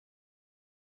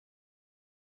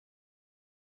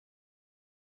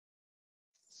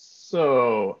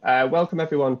So, welcome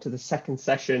everyone to the second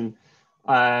session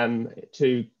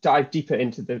to dive deeper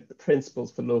into the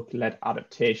principles for locally led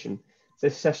adaptation.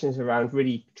 This session is around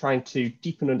really trying to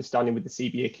deepen understanding with the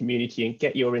CBA community and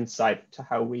get your insight to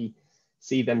how we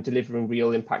see them delivering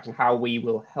real impact and how we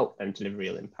will help them deliver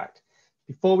real impact.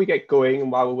 Before we get going, and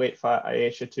while we wait for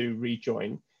Ayesha to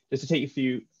rejoin, just to take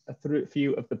you through a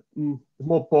few of the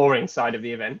more boring side of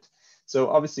the event. So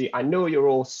obviously, I know you're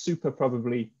all super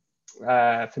probably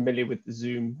familiar with the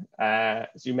Zoom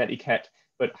etiquette,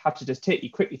 but have to just take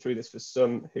you quickly through this for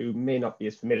some who may not be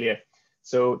as familiar.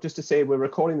 So just to say, we're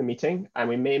recording the meeting and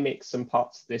we may make some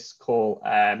parts of this call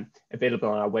available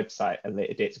on our website at a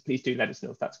later date. So please do let us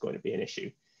know if that's going to be an issue.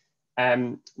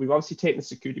 We've obviously taken the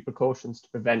security precautions to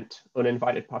prevent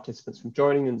uninvited participants from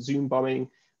joining and Zoom bombing.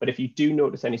 But if you do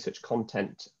notice any such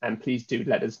content, please do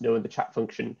let us know in the chat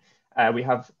function. We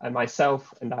have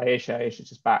myself and Ayesha's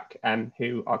just back,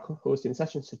 who are hosting the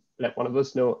session, so let one of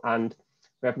us know. And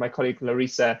we have my colleague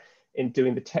Larissa in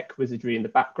doing the tech wizardry in the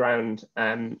background.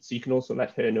 So you can also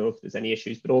let her know if there's any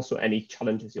issues, but also any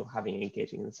challenges you're having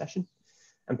engaging in the session.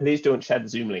 And please don't share the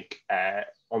Zoom link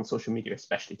on social media,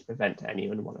 especially to prevent any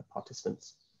unwanted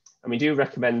participants. And we do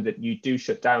recommend that you do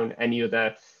shut down any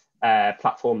other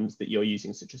platforms that you're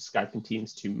using, such as Skype and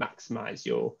Teams, to maximize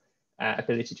your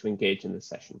ability to engage in the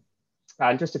session.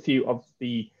 And just a few of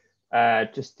the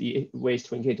ways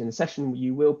to engage in the session.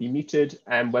 You will be muted,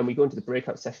 and when we go into the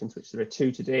breakout sessions, which there are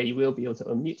 2 today, you will be able to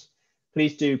unmute.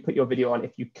 Please do put your video on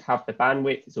if you have the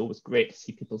bandwidth. It's always great to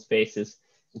see people's faces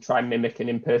and try and mimic an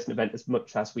in-person event as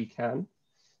much as we can.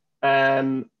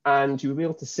 And you will be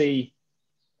able to see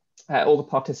all the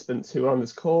participants who are on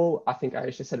this call. I think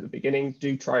Ayesha said at the beginning,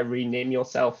 do try and rename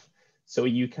yourself so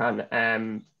you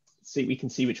can we can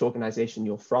see which organization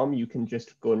you're from. You can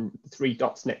just go on the 3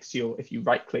 dots next to you. If you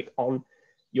right click on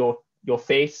your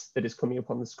face that is coming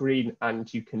up on the screen,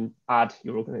 and you can add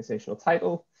your organizational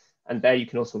title. And there you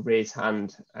can also raise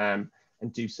hand and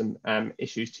do some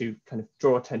issues to kind of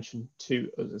draw attention to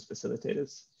us as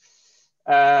facilitators.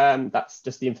 That's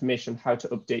just the information on how to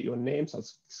update your name. So I'll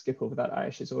skip over that.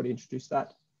 Ayesha's already introduced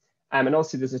that. And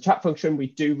also there's a chat function. We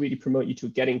do really promote you to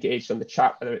get engaged on the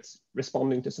chat, whether it's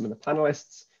responding to some of the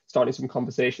panelists, starting some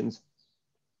conversations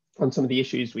on some of the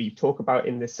issues we talk about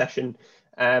in this session,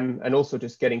 and also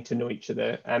just getting to know each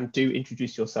other. Do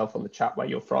introduce yourself on the chat, where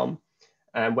you're from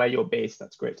and where you're based.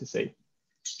 That's great to see.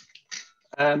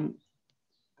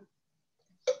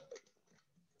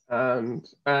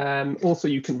 Also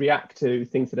you can react to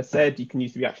things that are said. You can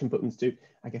use the reaction buttons to,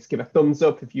 I guess, give a thumbs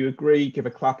up if you agree, give a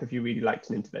clap if you really liked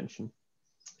an intervention.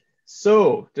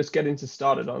 So just getting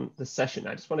started on the session,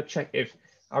 I just want to check if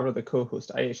our other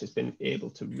co-host Ayesha has been able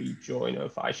to rejoin, or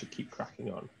if I should keep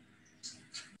cracking on.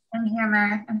 I'm here,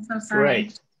 Mark. I'm so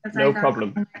sorry. Great, no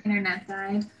problem. My internet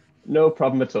died. No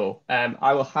problem at all.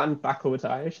 I will hand back over to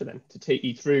Ayesha then to take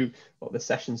you through what the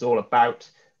session's all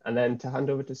about, and then to hand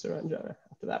over to Saranjana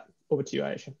after that. Over to you,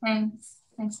 Ayesha.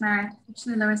 Thanks, Mark.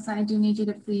 Actually, Larissa, I do need you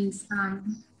to please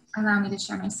allow me to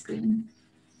share my screen.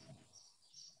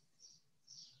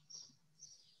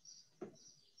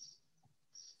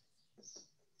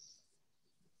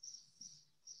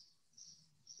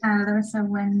 Larissa,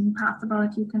 when possible,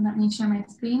 if you can let me share my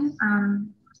screen.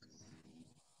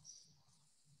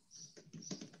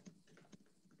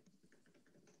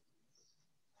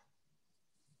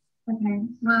 Okay,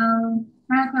 well,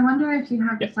 Mark, I wonder if you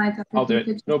have the slides up. I'll do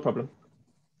it, no problem.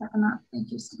 Set them up.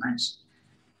 Thank you so much.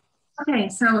 Okay,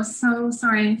 so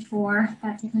sorry for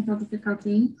that technical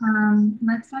difficulty.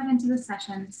 Let's dive into the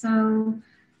session. So,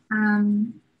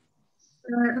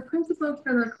 the principles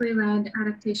for locally led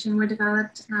adaptation were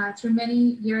developed through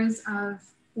many years of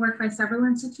work by several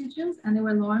institutions, and they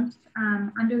were launched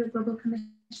under the Global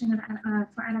Commission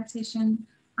for Adaptation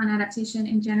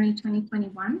in January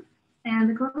 2021. And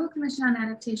the Global Commission on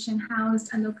Adaptation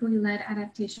housed a locally led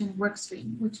adaptation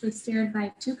workstream, which was steered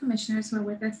by 2 commissioners who are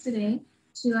with us today,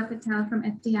 Sheila Patel from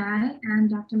FDI and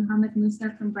Dr. Mohammed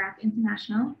Musa from BRAC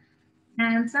International.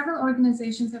 And several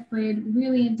organizations have played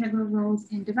really integral roles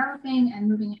in developing and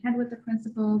moving ahead with the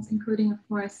principles, including, of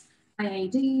course,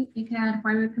 IAD, ICAD,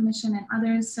 Huawei Commission, and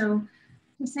others. So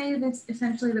to say this,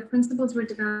 essentially, the principles were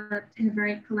developed in a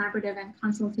very collaborative and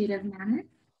consultative manner.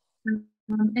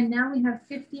 And now we have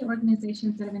 50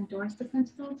 organizations that have endorsed the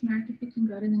principles. Mark, if you can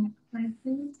go to the next slide,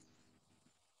 please.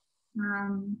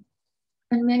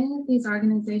 And many of these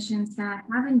organizations that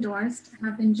have endorsed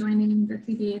have been joining the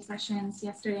CBA sessions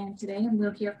yesterday and today, and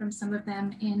we'll hear from some of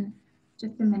them in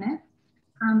just a minute.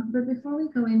 But before we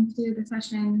go into the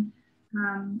session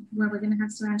where we're going to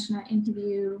have Saranjana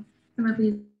interview some of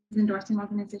these endorsing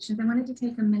organizations, I wanted to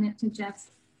take a minute to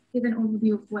just give an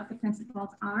overview of what the principles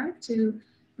are to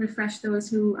refresh those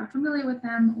who are familiar with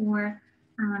them, or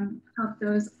help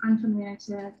those unfamiliar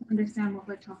to understand what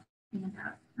we're talking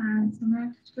about. So I'm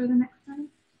going to go to the next slide.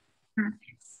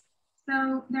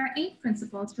 So there are 8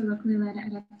 principles for locally led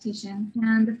adaptation,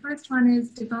 and the first one is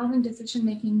devolving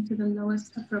decision-making to the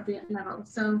lowest appropriate level.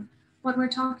 So what we're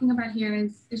talking about here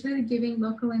is really giving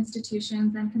local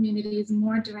institutions and communities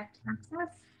more direct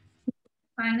access to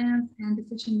finance and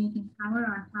decision-making power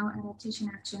on how adaptation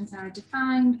actions are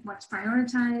defined, what's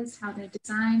prioritized, how they're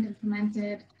designed,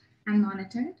 implemented, and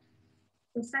monitored.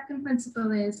 The second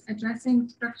principle is addressing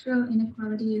structural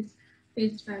inequalities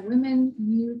faced by women,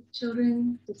 youth,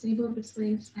 children, disabled,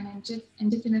 displaced, and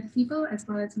indigenous people, as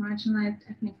well as marginalized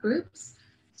ethnic groups.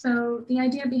 So the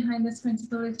idea behind this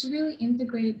principle is to really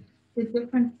integrate the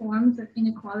different forms of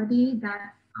inequality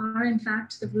that are in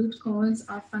fact the root cause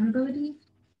of vulnerability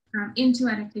into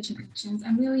adaptation actions,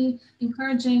 and really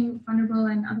encouraging vulnerable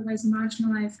and otherwise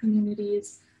marginalized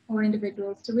communities or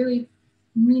individuals to really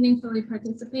meaningfully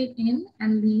participate in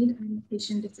and lead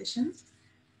adaptation decisions.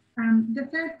 The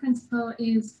third principle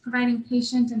is providing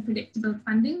patient and predictable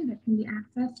funding that can be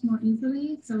accessed more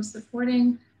easily. So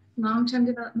supporting long-term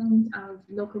development of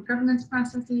local governance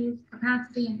processes,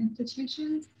 capacity, and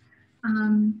institutions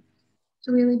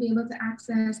to really be able to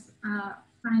access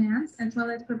finance, as well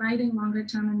as providing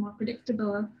longer-term and more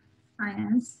predictable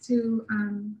finance to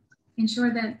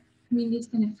ensure that communities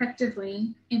can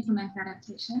effectively implement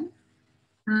adaptation.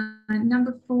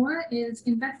 Number 4 is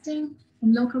investing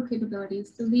in local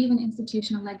capabilities to leave an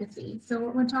institutional legacy. So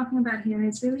what we're talking about here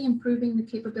is really improving the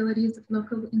capabilities of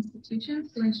local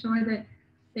institutions to ensure that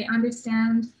they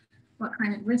understand what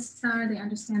climate risks are, they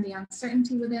understand the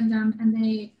uncertainty within them, and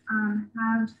they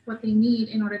have what they need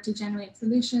in order to generate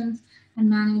solutions and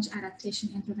manage adaptation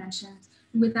interventions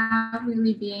without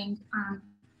really being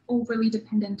overly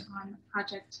dependent on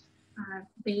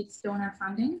project-based donor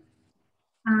funding.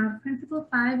 Principle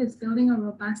 5 is building a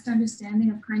robust understanding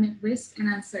of climate risk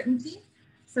and uncertainty.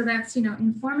 So that's,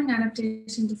 informing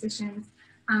adaptation decisions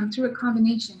through a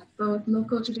combination of both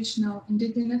local, traditional,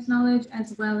 indigenous knowledge,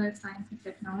 as well as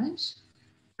scientific knowledge.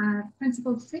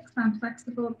 Principle 6 on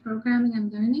flexible programming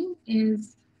and learning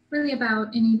is really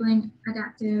about enabling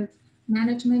adaptive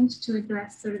management to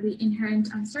address sort of the inherent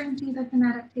uncertainty that's in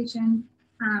adaptation.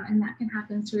 And that can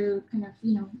happen through kind of,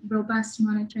 robust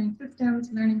monitoring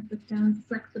systems, learning systems,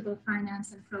 flexible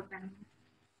finance, and programming.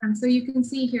 So you can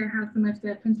see here how some of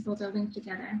the principles are linked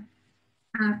together.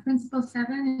 Principle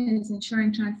 7 is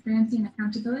ensuring transparency and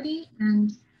accountability,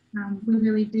 and we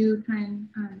really do try and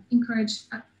encourage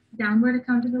downward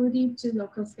accountability to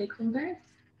local stakeholders.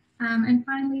 And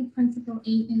finally, principle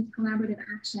 8 is collaborative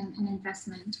action and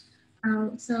investment.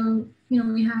 So,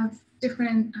 we have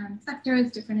different sectors,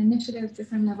 different initiatives,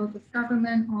 different levels of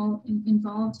government all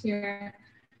involved here.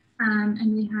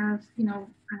 And we have,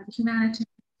 the humanitarian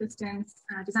assistance,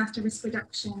 disaster risk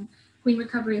reduction, Queen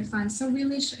Recovery Fund. So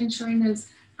really ensuring there's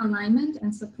alignment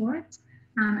and support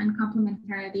and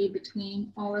complementarity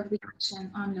between all of the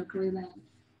action on locally led.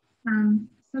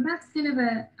 So that's kind of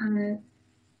a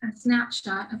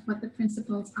snapshot of what the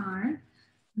principles are.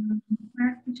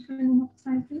 Mark, would you go to the next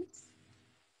slide, please?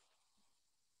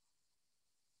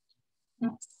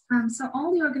 Yes. So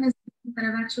all the organizations that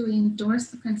have actually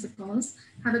endorsed the principles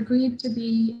have agreed to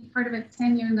be part of a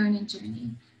 10-year learning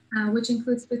journey, which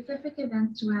includes specific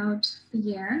events throughout the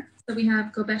year. So we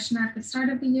have Gobeshna at the start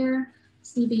of the year,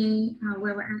 CBA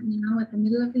where we're at now at the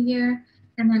middle of the year,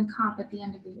 and then COP at the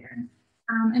end of the year.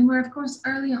 And we're of course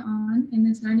early on in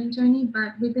this learning journey,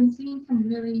 but we've been seeing some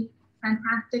really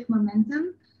fantastic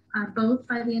momentum, both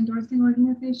by the endorsing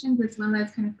organizations as well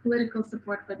as kind of political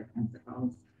support for the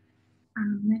principles.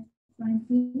 Next slide,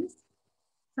 please.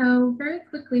 So very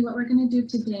quickly, what we're going to do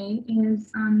today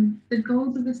is the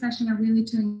goals of the session are really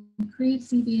to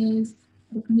increase CBA's,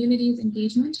 the community's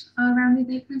engagement around these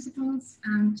 8 principles,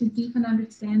 to deepen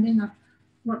understanding of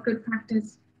what good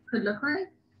practice could look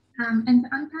like, and to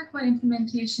unpack what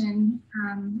implementation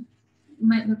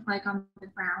might look like on the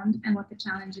ground and what the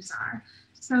challenges are.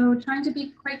 So trying to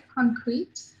be quite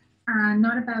concrete,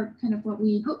 not about kind of what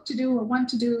we hope to do or want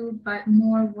to do, but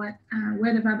more what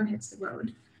where the rubber hits the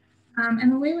road.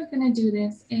 And the way we're going to do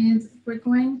this is we're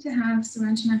going to have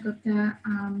Suranjana Gupta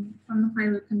from the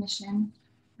Pairu Commission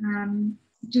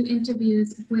do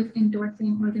interviews with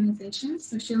endorsing organizations.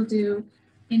 So she'll do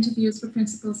interviews for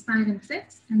principles 5 and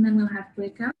 6, and then we'll have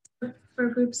breakouts for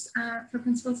groups for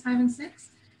principles 5 and 6.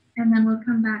 And then we'll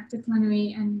come back to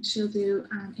plenary and she'll do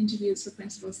interviews for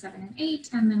principles 7 and 8,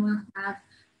 and then we'll have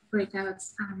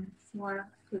breakouts for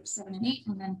groups 7 and 8,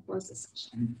 and then close the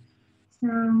session.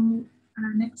 So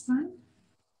next slide.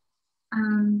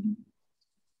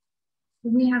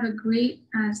 We have a great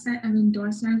set of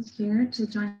endorsers here to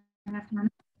join our panel.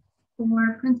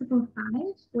 For Principle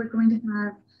 5, we're going to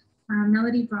have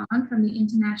Melody Braun from the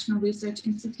International Research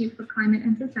Institute for Climate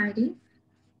and Society.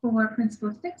 For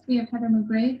Principle 6, we have Heather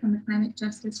McGray from the Climate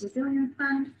Justice Resilience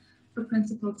Fund. For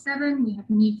Principle 7, we have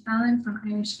Niamh Fallon from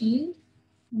Irish Aid.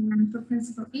 And for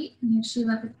Principle 8, we have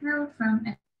Sheila Patel from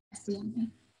SCMA.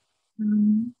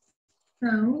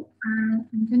 So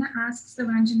I'm going to ask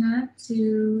Saranjana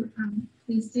to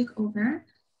please take over,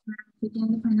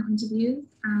 begin the panel interviews,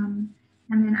 and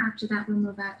then after that we'll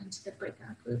move out into the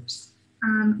breakout groups.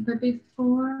 But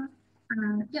before,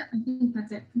 yeah, I think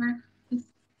that's it. Mark, please.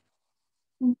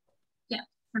 Yeah,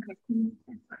 perfect.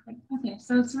 Okay,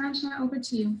 so Saranjana, over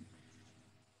to you.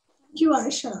 Thank you,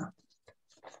 Aisha.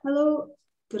 Hello.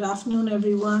 Good afternoon,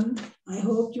 everyone. I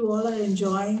hope you all are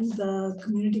enjoying the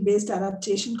Community-Based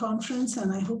Adaptation Conference, and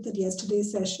I hope that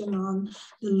yesterday's session on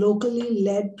the locally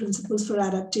led principles for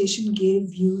adaptation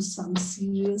gave you some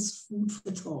serious food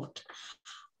for thought.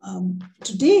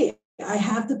 Today, I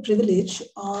have the privilege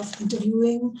of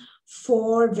interviewing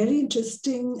 4 very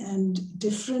interesting and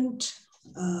different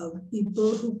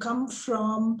people who come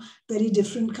from very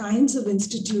different kinds of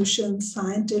institutions,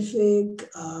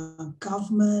 scientific,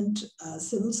 government,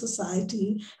 civil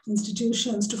society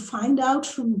institutions, to find out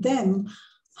from them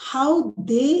how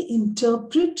they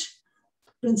interpret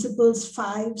principles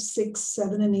 5, 6,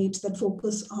 7, and 8 that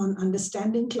focus on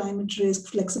understanding climate risk,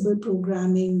 flexible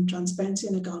programming, transparency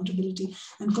and accountability,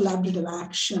 and collaborative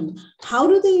action. How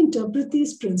do they interpret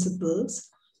these principles?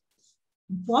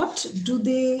 What do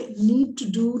they need to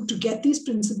do to get these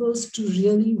principles to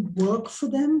really work for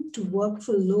them, to work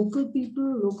for local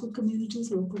people, local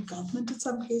communities, local government in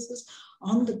some cases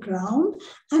on the ground?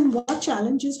 And what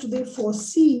challenges do they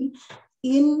foresee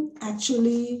in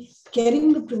actually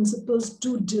getting the principles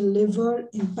to deliver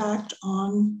impact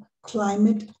on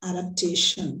climate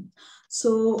adaptation?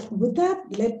 So with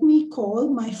that, let me call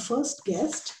my first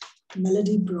guest,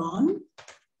 Melody Braun.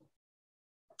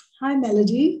 Hi,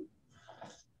 Melody.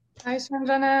 Hi,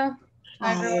 Saranjana.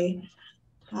 Hi.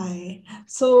 Hi.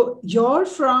 So you're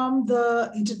from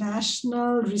the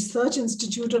International Research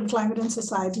Institute on Climate and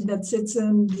Society that sits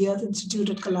in the Earth Institute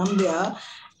at Columbia.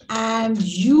 And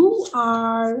you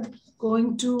are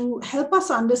going to help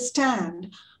us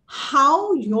understand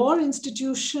how your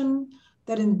institution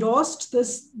that endorsed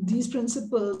these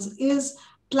principles is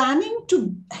planning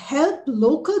to help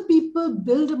local people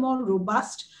build a more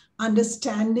robust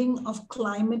understanding of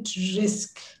climate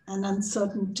risk and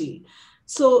uncertainty.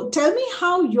 So tell me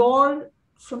how you're,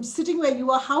 from sitting where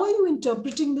you are, how are you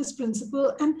interpreting this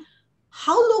principle, and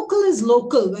how local is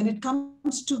local when it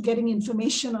comes to getting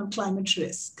information on climate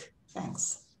risk?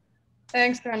 Thanks.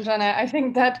 Thanks, Saranjana. I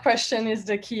think that question is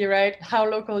the key, right? How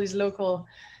local is local?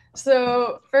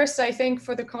 So first, I think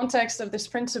for the context of this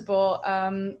principle,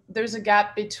 there's a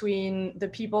gap between the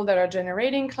people that are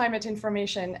generating climate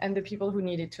information and the people who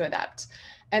need it to adapt.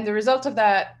 And the result of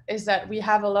that is that we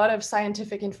have a lot of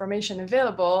scientific information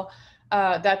available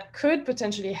that could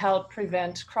potentially help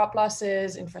prevent crop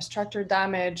losses, infrastructure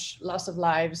damage, loss of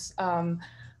lives,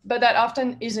 but that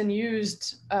often isn't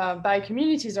used by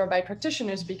communities or by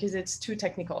practitioners because it's too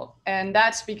technical. And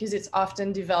that's because it's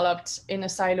often developed in a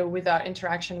silo without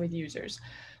interaction with users.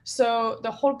 So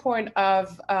the whole point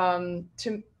of,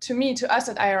 to us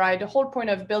at IRI, the whole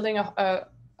point of building a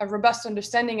robust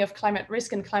understanding of climate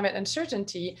risk and climate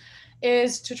uncertainty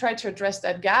is to try to address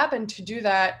that gap. And to do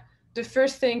that, the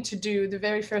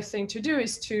very first thing to do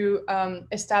is to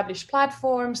establish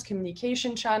platforms,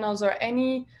 communication channels, or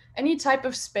any type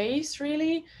of space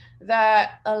really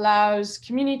that allows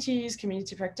communities,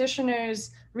 community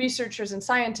practitioners, researchers, and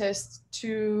scientists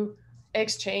to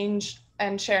exchange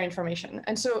and share information.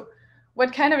 And so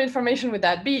what kind of information would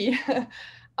that be?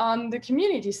 On the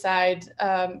community side,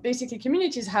 basically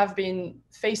communities have been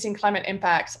facing climate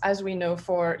impacts, as we know,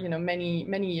 for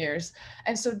many years.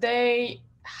 And so they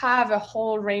have a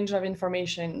whole range of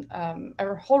information,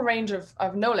 a whole range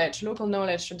of knowledge, local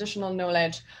knowledge, traditional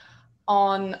knowledge,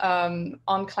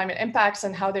 on climate impacts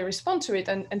and how they respond to it.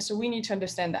 And so we need to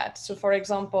understand that. So for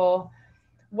example,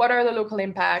 what are the local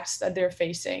impacts that they're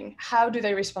facing? How do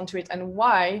they respond to it and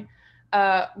why?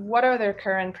 What are their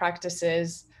current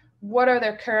practices? What are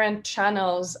their current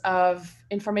channels of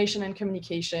information and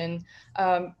communication?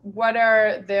 What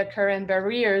are their current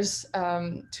barriers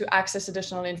to access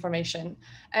additional information?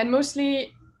 And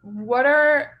mostly, what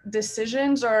are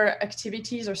decisions or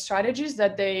activities or strategies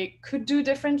that they could do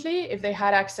differently if they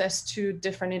had access to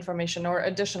different information or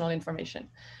additional information?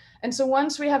 And so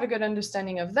once we have a good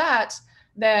understanding of that,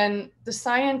 then the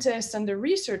scientists and the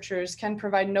researchers can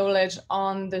provide knowledge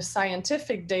on the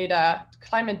scientific data,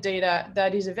 climate data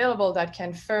that is available that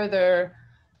can further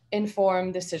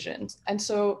inform decisions. And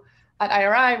so at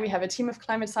IRI, we have a team of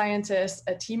climate scientists,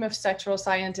 a team of sectoral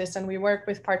scientists, and we work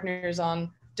with partners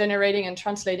on generating and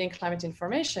translating climate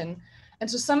information.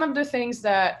 And so some of the things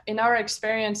that in our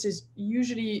experience is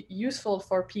usually useful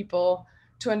for people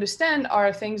to understand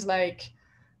are things like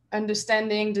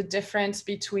understanding the difference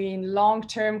between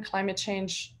long-term climate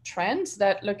change trends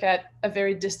that look at a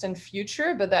very distant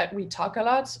future, but that we talk a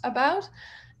lot about,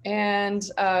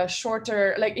 and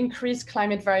shorter, like increased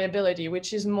climate variability,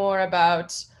 which is more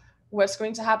about what's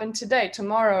going to happen today,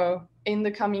 tomorrow, in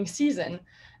the coming season.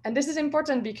 And this is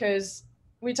important because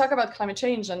we talk about climate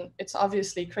change, and it's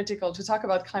obviously critical to talk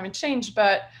about climate change,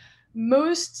 but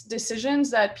most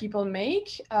decisions that people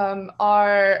make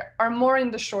are more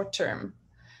in the short term.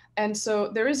 And so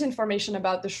there is information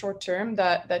about the short term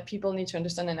that people need to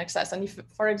understand and access. And if,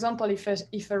 for example,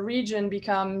 if a region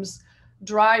becomes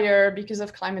drier because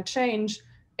of climate change,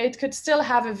 it could still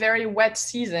have a very wet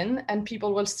season, and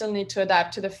people will still need to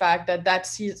adapt to the fact that that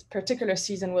particular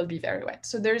season will be very wet.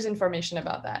 So there is information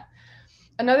about that.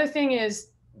 Another thing is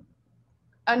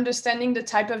understanding the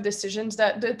type of decisions,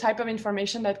 the type of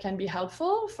information that can be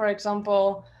helpful. For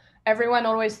example, everyone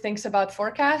always thinks about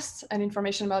forecasts and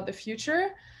information about the future,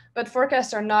 but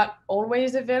forecasts are not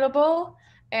always available.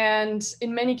 And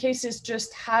in many cases,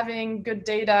 just having good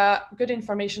data, good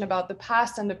information about the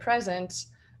past and the present,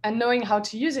 and knowing how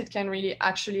to use it can really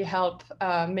actually help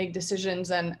make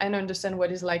decisions and understand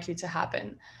what is likely to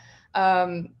happen.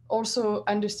 Also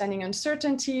understanding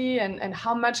uncertainty and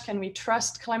how much can we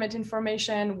trust climate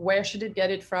information, where should it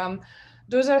get it from?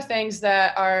 Those are things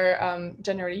that are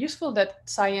generally useful that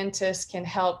scientists can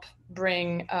help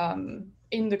bring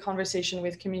in the conversation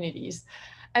with communities.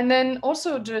 And then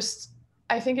also just,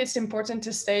 I think it's important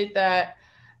to state that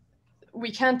we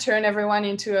can't turn everyone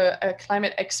into a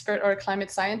climate expert or a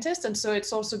climate scientist. And so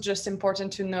it's also just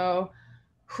important to know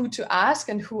who to ask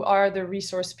and who are the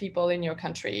resource people in your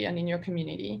country and in your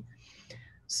community.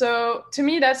 So to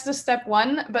me, that's the step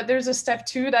one, but there's a step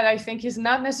two that I think is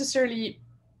not necessarily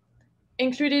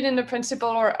included in the principle,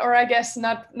 or I guess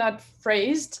not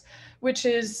phrased, which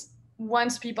is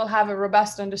once people have a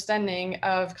robust understanding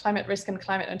of climate risk and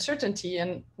climate uncertainty,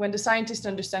 and when the scientists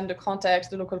understand the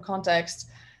context, the local context,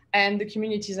 and the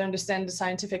communities understand the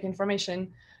scientific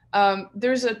information,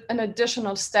 there's an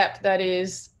additional step that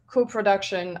is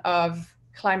co-production of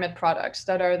climate products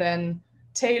that are then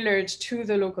tailored to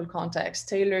the local context,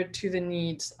 tailored to the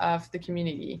needs of the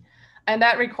community. And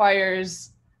that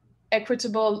requires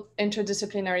equitable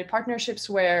interdisciplinary partnerships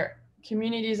where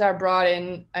communities are brought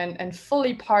in and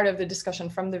fully part of the discussion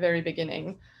from the very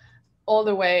beginning, all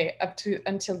the way up to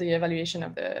until the evaluation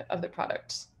of the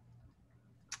products.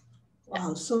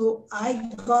 Wow, so I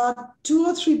got 2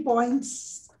 or 3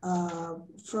 points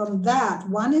from that.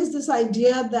 One is this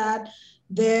idea that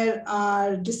there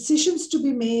are decisions to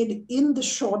be made in the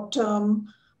short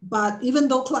term, but even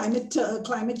though climate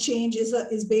change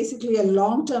is basically a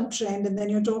long-term trend, and then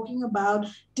you're talking about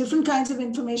different kinds of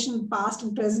information, past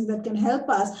and present, that can help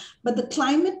us, but the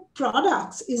climate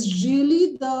products is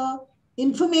really the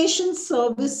information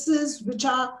services which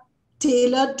are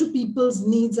tailored to people's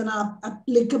needs and are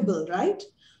applicable, right?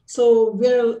 So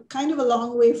we're kind of a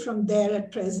long way from there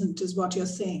at present, is what you're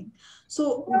saying.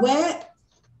 So where...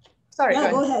 Sorry,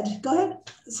 yeah, go ahead.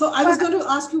 So I was going to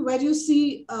ask you, where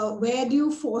do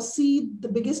you foresee the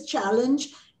biggest challenge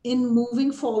in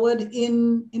moving forward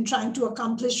in trying to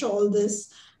accomplish all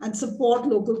this and support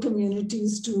local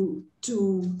communities to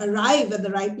arrive at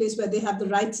the right place where they have the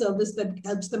right service that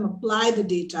helps them apply the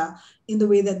data in the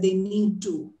way that they need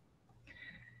to?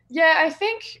 Yeah, I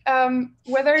think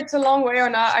whether it's a long way or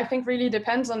not, I think really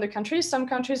depends on the country. Some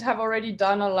countries have already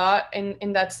done a lot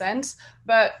in that sense,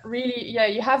 but really, yeah,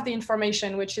 you have the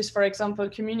information, which is, for example,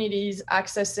 communities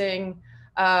accessing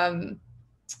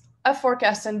a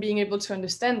forecast and being able to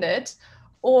understand it,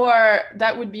 or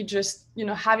that would be just, you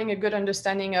know, having a good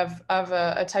understanding of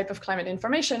a type of climate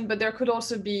information. But there could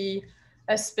also be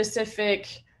a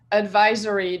specific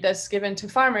advisory that's given to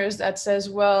farmers that says,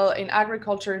 well, in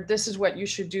agriculture, this is what you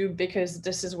should do because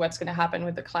this is what's going to happen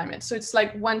with the climate. So it's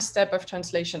like one step of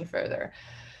translation further.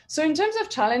 So in terms of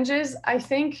challenges, I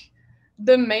think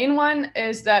the main one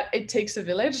is that it takes a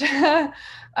village.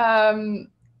 The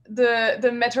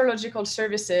meteorological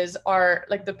services are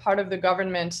like the part of the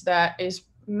government that is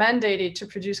mandated to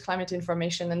produce climate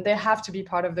information, and they have to be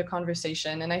part of the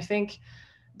conversation. And I think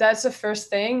that's the first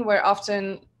thing, where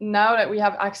often now that we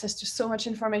have access to so much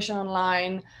information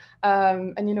online,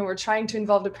 and we're trying to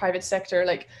involve the private sector.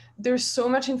 Like, there's so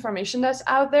much information that's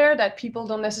out there that people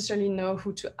don't necessarily know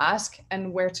who to ask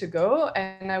and where to go.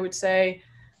 And I would say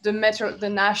the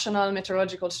National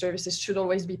Meteorological Services should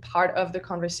always be part of the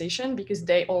conversation, because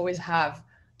they always have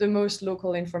the most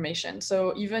local information.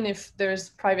 So even if there's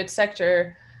private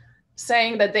sector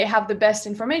saying that they have the best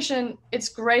information, it's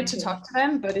great to talk to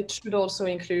them, but it should also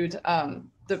include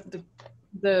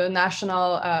the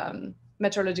national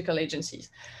meteorological agencies.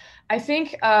 I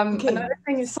think another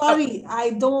thing is... Sorry,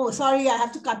 I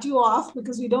have to cut you off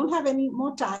because we don't have any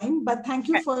more time, but thank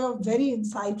you for your very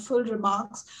insightful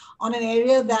remarks on an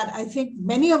area that I think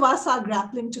many of us are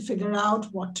grappling to figure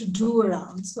out what to do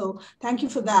around. So thank you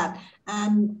for that.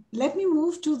 And let me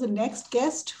move to the next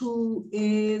guest, who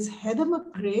is Heather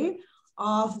McRae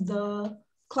of the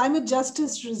Climate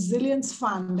Justice Resilience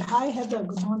Fund. Hi, Heather.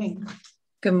 Good morning.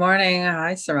 Good morning.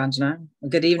 Hi, Saranjana.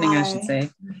 Good evening, I should say.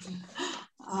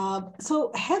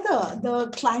 So Heather, the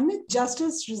Climate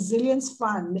Justice Resilience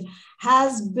Fund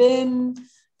has been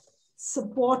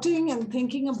supporting and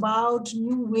thinking about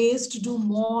new ways to do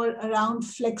more around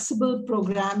flexible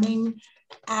programming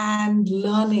and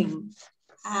learning.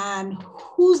 And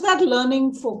who's that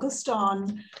learning focused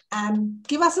on? And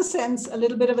give us a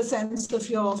little bit of a sense of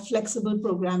your flexible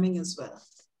programming as well.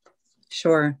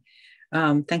 Sure.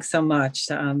 Thanks so much.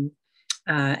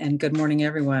 And good morning,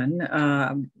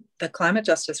 everyone. The Climate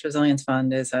Justice Resilience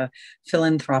Fund is a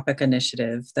philanthropic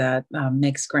initiative that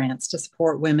makes grants to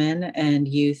support women and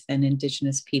youth and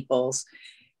Indigenous peoples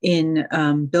in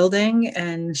building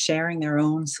and sharing their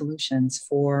own solutions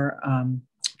for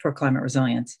climate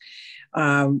resilience.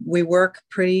 We work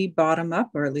pretty bottom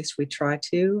up, or at least we try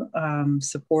to,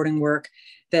 supporting work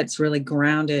that's really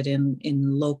grounded in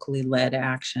locally led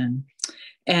action.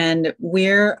 And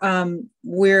we're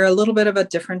a little bit of a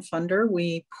different funder.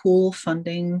 We pool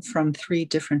funding from 3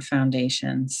 different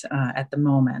foundations at the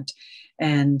moment,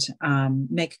 and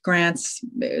make grants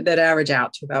that average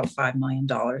out to about $5 million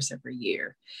every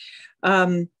year.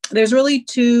 There's really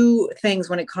 2 things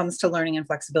when it comes to learning and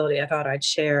flexibility I thought I'd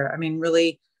share. I mean,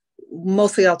 really,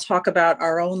 mostly I'll talk about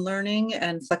our own learning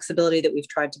and flexibility that we've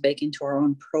tried to bake into our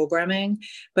own programming,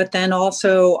 but then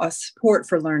also a support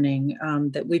for learning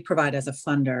that we provide as a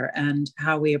funder, and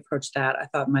how we approach that I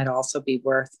thought might also be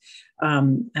worth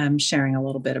sharing a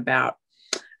little bit about.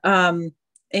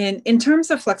 In terms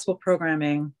of flexible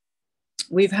programming,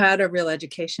 we've had a real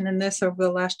education in this over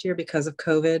the last year because of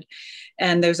COVID.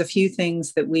 And there's a few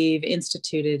things that we've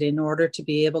instituted in order to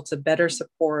be able to better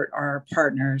support our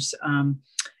partners.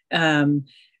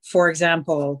 For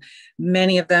example,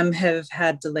 many of them have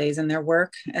had delays in their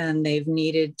work, and they've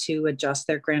needed to adjust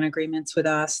their grant agreements with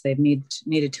us. They've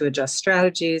needed to adjust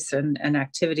strategies and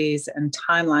activities and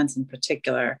timelines in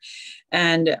particular.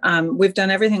 And we've done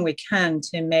everything we can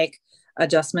to make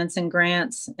adjustments in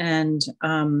grants and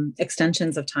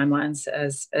extensions of timelines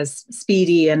as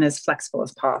speedy and as flexible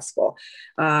as possible.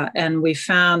 And we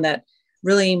found that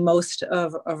really most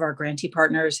of our grantee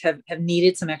partners have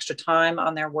needed some extra time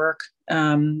on their work.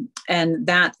 And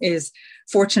that is,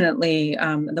 fortunately,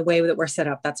 the way that we're set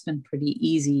up, that's been pretty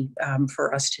easy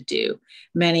for us to do.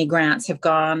 Many grants have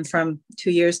gone from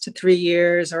 2 years to 3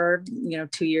 years, or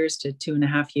 2 years to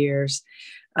 2.5 years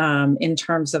in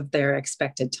terms of their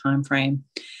expected time frame.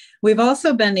 We've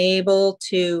also been able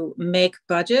to make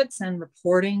budgets and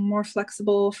reporting more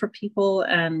flexible for people.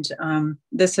 And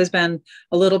this has been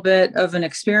a little bit of an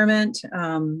experiment.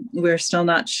 We're still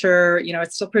not sure,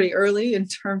 it's still pretty early in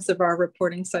terms of our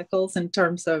reporting cycles, in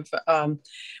terms of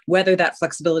whether that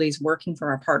flexibility is working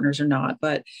for our partners or not.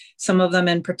 But some of them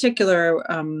in particular,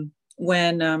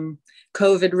 when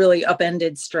COVID really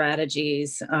upended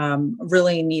strategies,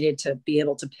 really needed to be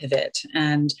able to pivot.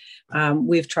 And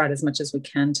we've tried as much as we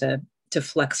can to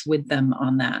flex with them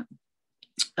on that.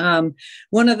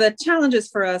 One of the challenges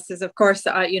for us is, of course,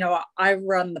 I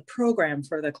run the program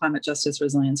for the Climate Justice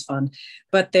Resilience Fund,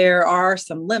 but there are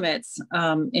some limits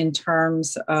in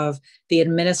terms of the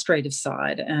administrative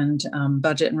side and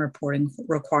budget and reporting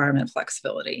requirement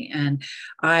flexibility. And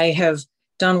I have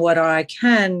done what I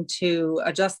can to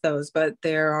adjust those, but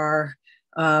there are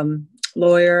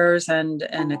lawyers and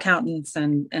accountants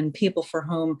and people for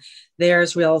whom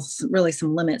there's really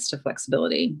some limits to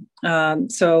flexibility.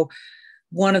 So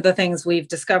one of the things we've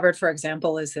discovered, for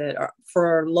example, is that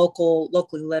for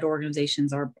locally led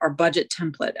organizations, our budget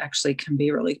template actually can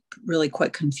be really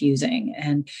quite confusing.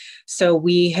 And so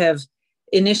we have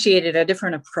initiated a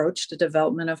different approach to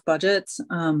development of budgets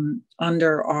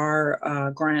under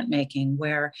our grant making,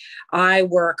 where I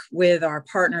work with our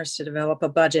partners to develop a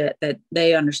budget that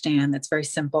they understand, that's very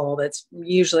simple, that's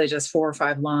usually just 4 or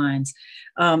 5 lines.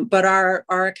 But our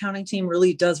accounting team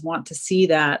really does want to see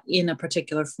that in a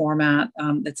particular format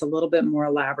that's a little bit more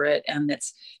elaborate, and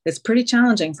that's pretty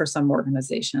challenging for some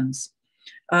organizations.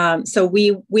 So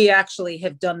we actually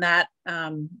have done that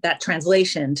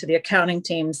translation to the accounting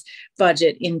team's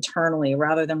budget internally,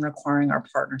 rather than requiring our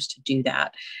partners to do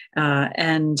that.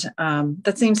 And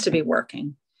that seems to be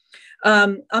working.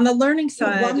 On the learning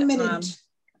side, 1 minute.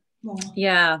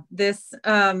 Yeah, there's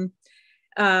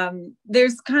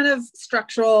kind of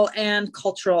structural and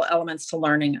cultural elements to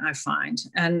learning, I find.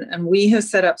 And we have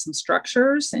set up some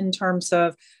structures in terms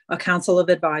of a council of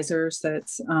advisors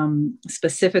that's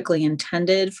specifically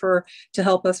intended to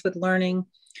help us with learning.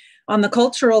 On the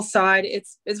cultural side,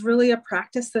 it's really a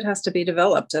practice that has to be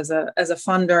developed as a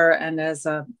funder and as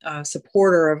a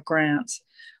supporter of grants.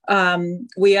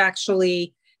 We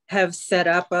actually have set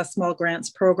up a small grants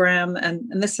program, and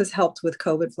this has helped with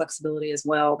COVID flexibility as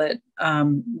well,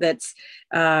 that's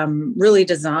really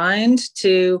designed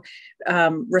to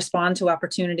respond to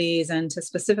opportunities and to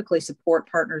specifically support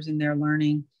partners in their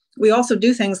learning. We also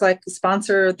do things like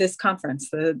sponsor this conference,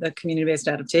 the Community-Based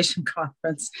Adaptation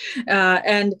Conference.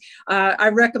 And I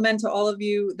recommend to all of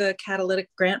you the Catalytic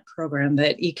Grant Program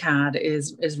that ECAD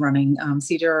is running.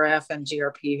 CDRF and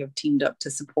GRP have teamed up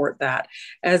to support that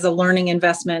as a learning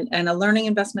investment, and a learning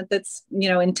investment that's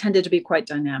intended to be quite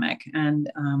dynamic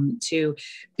and to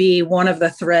be one of the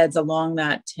threads along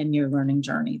that 10-year learning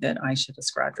journey that Aisha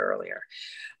described earlier.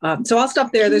 So I'll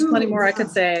stop there. There's plenty more I could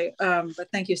say, but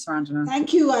thank you, Saranjana.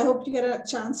 Thank you. I hope you get a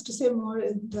chance to say more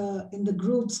in the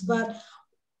groups. But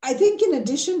I think in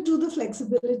addition to the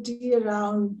flexibility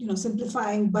around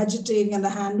simplifying budgeting and the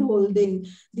hand-holding,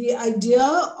 the idea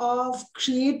of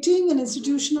creating an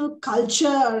institutional culture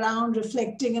around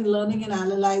reflecting and learning and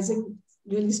analyzing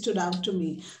really stood out to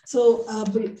me. So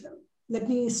let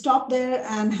me stop there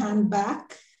and hand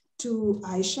back to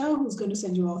Aisha, who's going to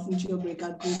send you off into your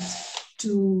breakout groups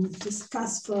to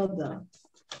discuss further.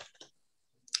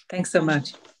 Thanks so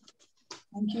much.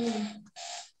 Thank you.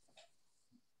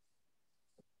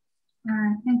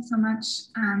 Thanks so much,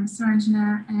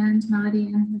 Saranjana and Melody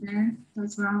and Heather.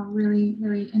 Those were all really,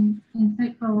 really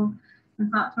insightful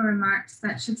and thoughtful remarks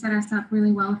that should set us up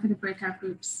really well for the breakout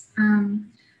groups.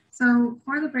 So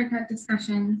for the breakout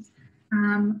discussions,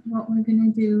 what we're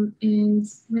going to do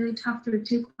is really talk through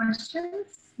 2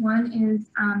 questions. One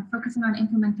is focusing on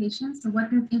implementation. So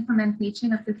what does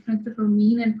implementation of this principle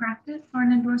mean in practice for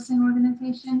an endorsing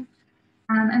organization?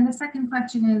 And the second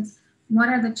question is, what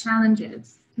are the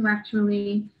challenges to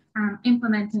actually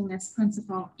implementing this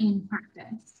principle in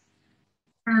practice?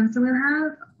 So we'll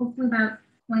have hopefully about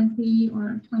 20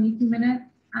 or 22 minutes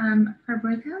per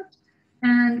breakout.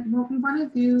 And what we want to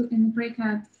do in the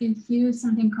breakouts is use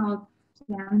something called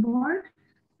Jamboard.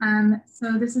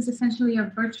 So this is essentially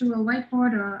a virtual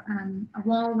whiteboard or a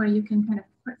wall where you can kind of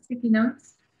put sticky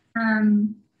notes.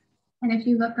 And if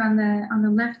you look on the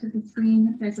left of the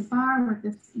screen, there's a bar with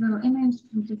this little image,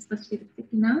 which is supposed to be the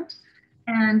sticky note.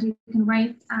 And you can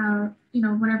write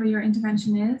whatever your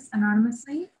intervention is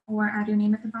anonymously, or add your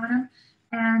name at the bottom.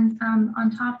 And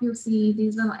on top, you'll see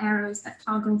these little arrows that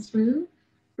toggle through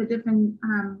the different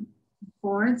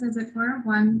boards, as it were,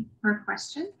 one per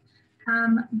question.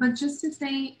 But just to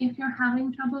say, if you're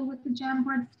having trouble with the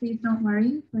Jamboard, please don't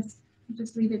worry.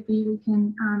 Just leave it be. We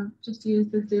can just use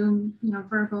the Zoom,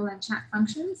 verbal and chat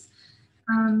functions.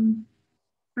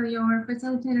 So your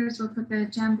facilitators will put the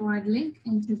Jamboard link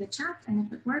into the chat, and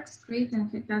if it works, great. And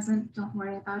if it doesn't, don't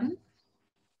worry about it.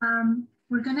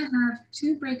 We're going to have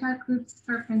 2 breakout groups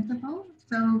per principal.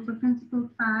 So for Principle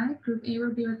 5, Group A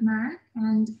will be with Marek,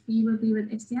 and B will be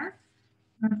with Isiak.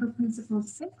 And for Principle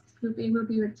 6, Group A will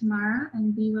be with Tamara,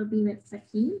 and B will be with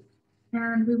Saki.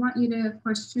 And we want you to, of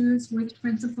course, choose which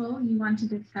principle you want to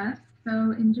discuss.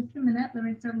 So in just a minute,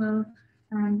 Larissa will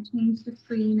change the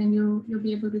screen, and you'll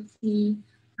be able to see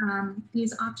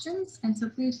these options. And so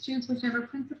please choose whichever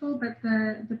principle, but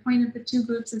the point of the 2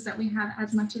 groups is that we have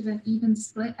as much of an even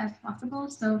split as possible.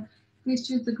 So please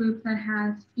choose the group that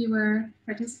has fewer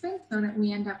participants so that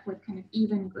we end up with kind of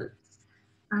even groups.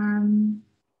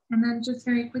 And then just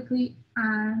very quickly,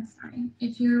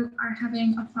 if you are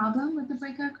having a problem with the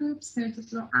breakout groups, there's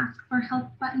this little ask for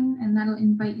help button, and that'll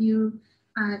invite you,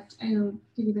 it'll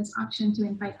give you this option to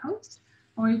invite host,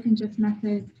 or you can just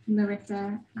message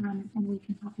Larissa and we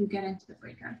can help you get into the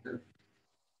breakout group.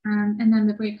 And then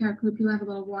the breakout group, you'll have a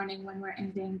little warning when we're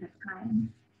ending the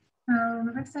time. So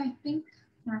Larissa, I think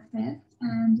That's it.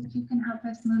 And if you can help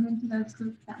us move into those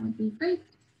groups, that would be great.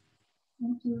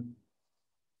 Thank you.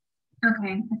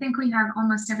 Okay, I think we have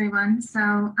almost everyone.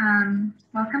 So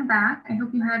welcome back. I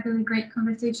hope you had really great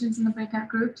conversations in the breakout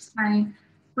groups. I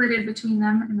split it between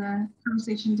them and the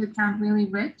conversation did sound really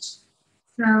rich.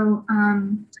 So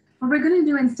what we're going to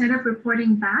do instead of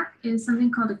reporting back is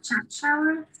something called a chat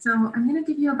shower. So I'm going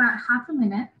to give you about half a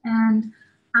minute and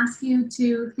ask you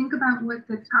to think about what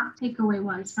the top takeaway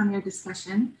was from your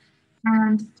discussion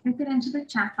and type it into the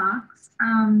chat box,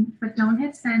 but don't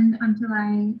hit send until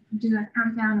I do a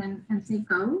countdown and say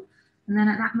go. And then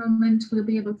at that moment, we'll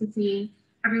be able to see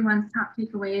everyone's top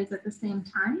takeaways at the same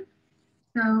time.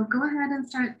 So go ahead and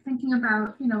start thinking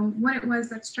about, what it was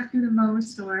that struck you the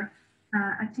most, or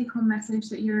a take-home message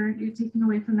that you're taking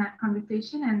away from that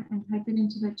conversation, and type it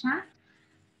into the chat.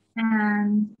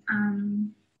 And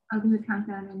I'll do the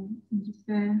countdown in just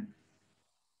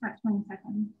about 20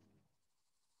 seconds.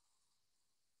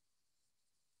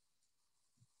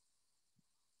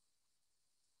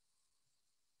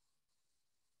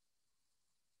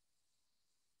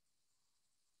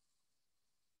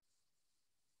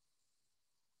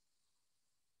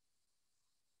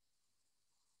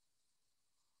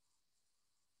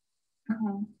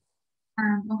 Okay.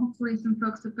 Well, hopefully some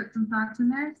folks will put some thoughts in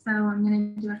there. So I'm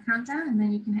going to do a countdown and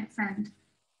then you can hit send.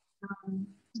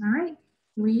 All right,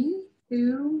 3,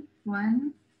 2,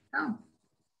 1, go.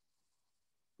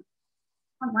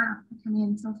 Oh, wow, it's coming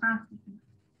in so fast.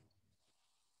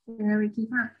 Really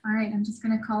keep up. All right, I'm just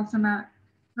going to call some out.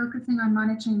 Focusing on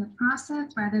monitoring the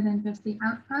process rather than just the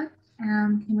output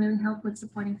can really help with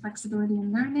supporting flexibility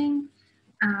in learning.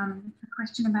 A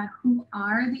question about who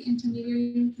are the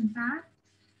intermediaries, in fact.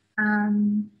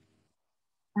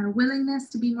 A willingness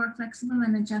to be more flexible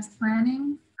and adjust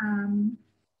planning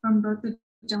from both the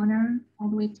donor all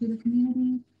the way to the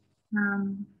community.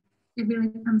 It really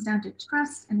comes down to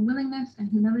trust and willingness and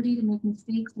humility to make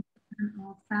mistakes on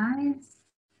all sides.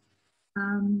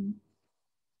 An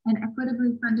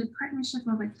equitably funded partnership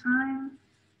over time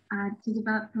to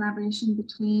develop collaboration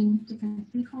between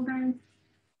different stakeholders.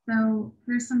 So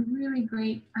there's some really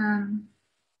great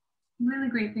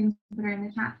things that are in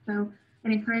the chat. So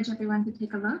I'd encourage everyone to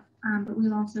take a look, but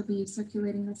we'll also be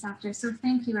circulating this after. So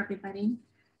thank you, everybody.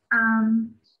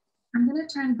 I'm going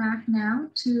to turn back now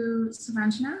to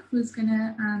Saranjana, who's going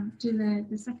to do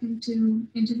the second 2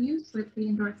 interviews with the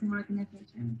endorsing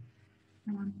organization.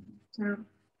 So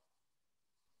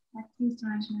back to you,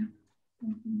 Saranjana.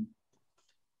 Thank you.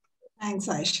 Thanks,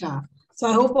 Aisha. So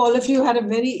I hope all of you had a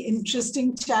very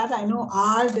interesting chat. I know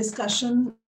our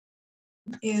discussion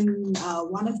in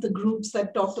one of the groups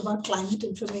that talked about climate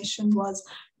information was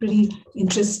pretty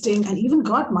interesting and even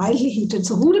got mildly heated.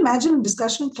 So who would imagine a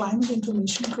discussion on climate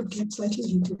information could get slightly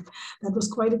heated? That was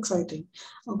quite exciting.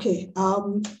 Okay,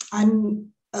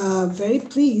 I'm very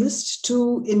pleased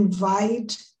to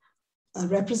invite a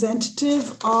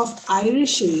representative of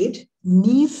Irish Aid,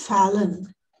 Niamh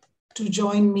Fallon, to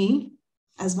join me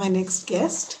as my next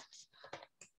guest.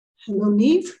 Hello,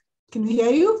 Niamh. Can we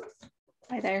hear you?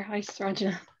 Hi there. Hi,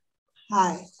 Saranjana.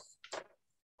 Hi.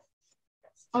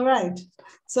 All right.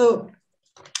 So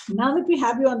now that we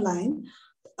have you online,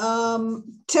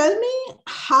 tell me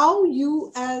how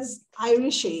you as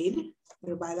Irish Aid,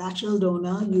 you're a bilateral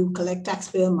donor, you collect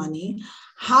taxpayer money.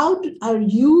 How are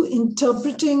you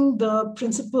interpreting the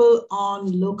principle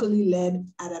on locally led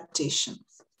adaptation?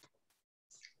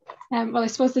 Well, I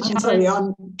suppose the challenge... Sorry,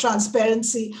 on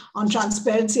transparency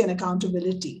and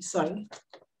accountability. Sorry.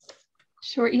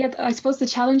 Sure. Yeah, I suppose the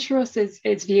challenge for us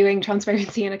is viewing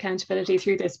transparency and accountability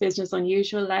through this business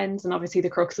unusual lens. And obviously the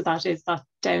crux of that is that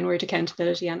downward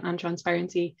accountability and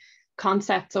transparency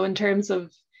concept. So in terms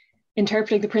of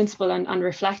interpreting the principle and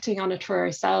reflecting on it for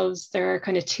ourselves, there are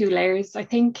kind of 2 layers. I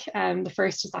think the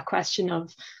first is that question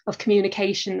of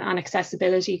communication and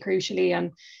accessibility, crucially.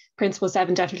 And Principle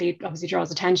 7 definitely obviously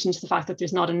draws attention to the fact that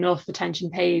there's not enough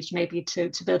attention paid maybe to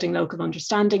building local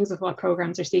understandings of what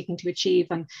programs are seeking to achieve.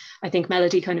 And I think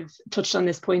Melody kind of touched on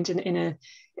this point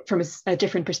from a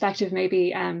different perspective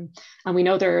maybe. And we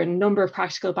know there are a number of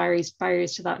practical barriers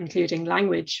to that, including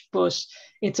language, but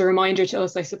it's a reminder to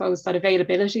us, I suppose, that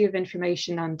availability of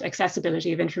information and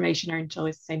accessibility of information aren't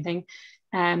always the same thing.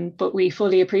 But we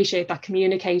fully appreciate that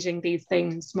communicating these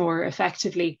things more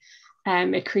effectively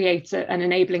it creates an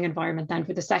enabling environment then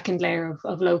for the second layer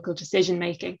of local decision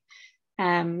making.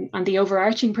 And the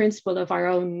overarching principle of our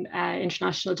own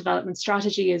international development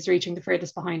strategy is reaching the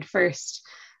furthest behind first.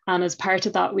 And as part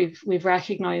of that, we've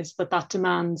recognised that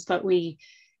demands that we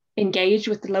engage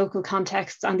with the local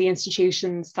context and the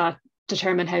institutions that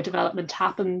determine how development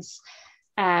happens.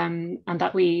 and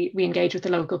that we engage with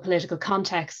the local political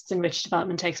contexts in which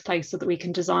development takes place so that we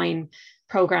can design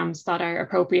programs that are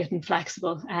appropriate and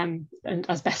flexible and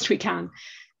as best we can.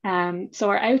 So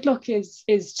our outlook is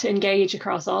to engage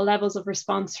across all levels of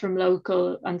response, from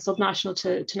local and subnational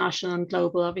to national and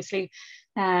global, obviously.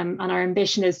 And our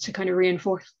ambition is to kind of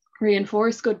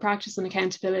reinforce good practice and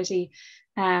accountability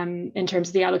in terms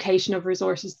of the allocation of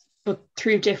resources, but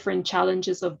through different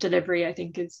challenges of delivery, I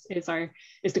think is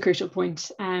the crucial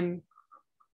point.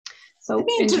 So let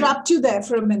me interrupt you there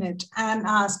for a minute and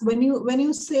ask, when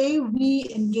you say we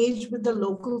engage with the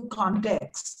local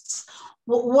contexts,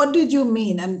 what did you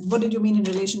mean, and what did you mean in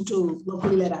relation to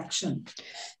locally led action?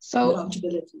 So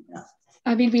accountability. Yeah.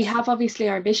 I mean, we have obviously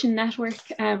our vision network,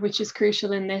 which is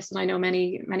crucial in this, and I know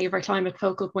many of our climate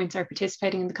focal points are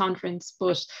participating in the conference,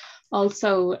 but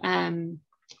also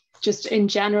just in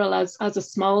general, as a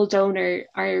small donor,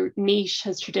 our niche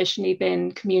has traditionally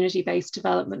been community-based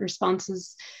development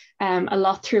responses, a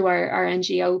lot through our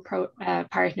NGO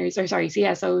partners, or sorry,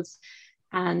 CSOs,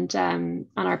 and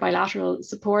our bilateral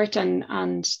support,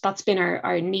 and that's been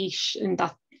our niche in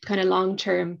that kind of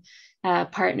long-term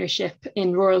partnership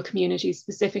in rural communities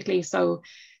specifically. So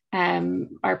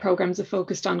our programs are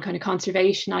focused on kind of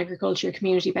conservation, agriculture,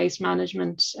 community-based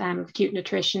management of acute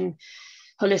nutrition,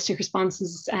 holistic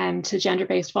responses to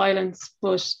gender-based violence.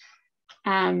 But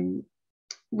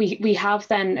we have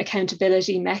then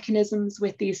accountability mechanisms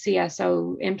with these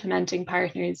CSO implementing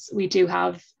partners. We do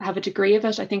have a degree of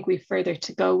it. I think we've further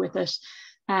to go with it.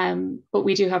 But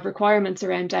we do have requirements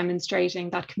around demonstrating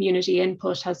that community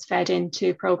input has fed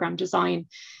into program design.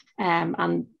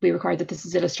 And we require that this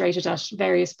is illustrated at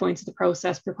various points of the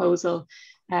process, proposal,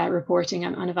 reporting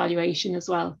and evaluation as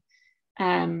well.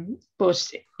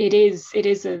 But it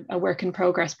is a work in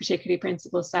progress, particularly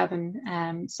Principle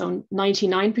 7. So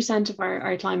 99% of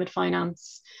our climate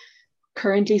finance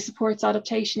currently supports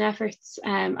adaptation efforts,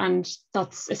 and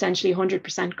that's essentially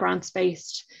 100%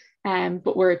 grants-based.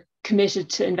 But we're committed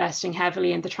to investing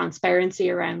heavily in the transparency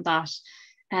around that.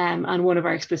 And one of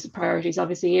our explicit priorities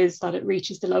obviously is that it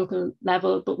reaches the local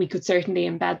level, but we could certainly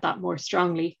embed that more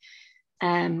strongly.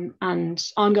 And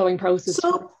ongoing process.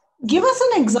 So give us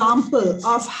an example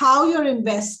of how you're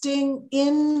investing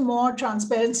in more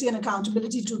transparency and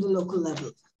accountability to the local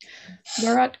level.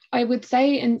 We're at, I would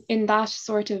say, in that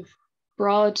sort of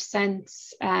broad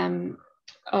sense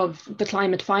of the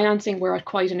climate financing, we're at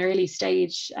quite an early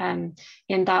stage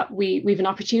in that we've an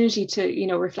opportunity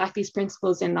to reflect these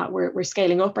principles, in that we're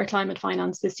scaling up our climate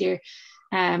finance this year,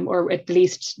 or at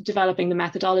least developing the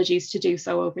methodologies to do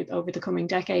so over the coming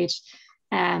decade.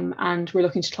 And we're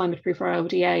looking to climate proof our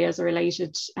ODA as a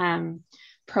related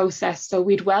process. So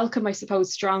we'd welcome, I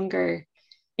suppose, stronger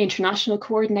international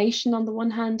coordination on the one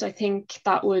hand. I think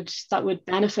that would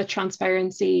benefit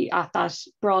transparency at that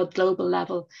broad global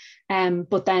level.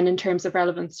 But then in terms of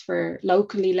relevance for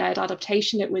locally led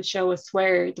adaptation, it would show us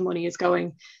where the money is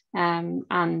going, and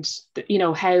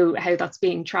how that's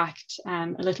being tracked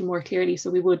a little more clearly. So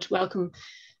we would welcome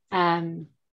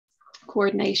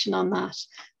coordination on that.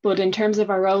 But in terms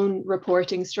of our own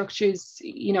reporting structures,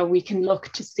 we can look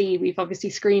to see, we've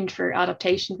obviously screened for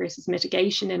adaptation versus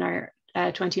mitigation in our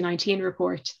 2019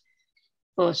 report.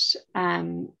 But,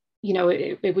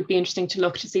 it would be interesting to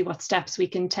look to see what steps we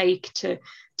can take to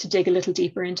dig a little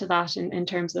deeper into that in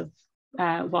terms of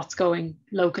what's going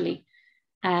locally.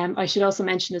 I should also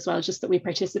mention as well just that we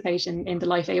participate in the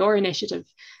Life AR initiative,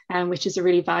 which is a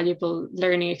really valuable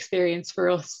learning experience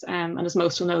for us. And as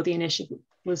most will know, the initiative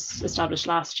was established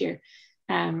last year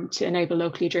to enable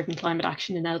locally driven climate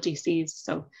action in LDCs.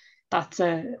 So that's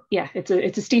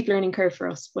it's a steep learning curve for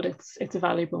us, but it's a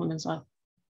valuable one as well.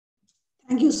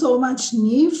 Thank you so much,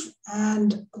 Niamh.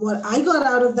 And what I got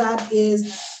out of that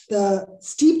is the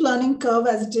steep learning curve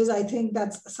as it is. I think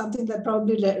that's something that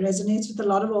probably resonates with a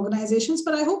lot of organizations,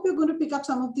 but I hope you're going to pick up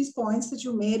some of these points that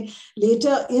you made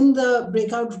later in the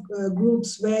breakout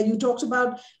groups, where you talked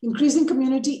about increasing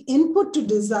community input to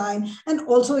design and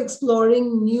also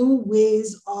exploring new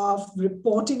ways of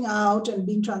reporting out and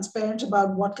being transparent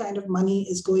about what kind of money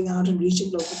is going out and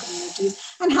reaching local communities,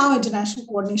 and how international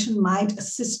coordination might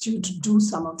assist you to do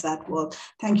some of that work.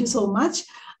 Thank you so much.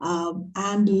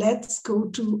 And let's go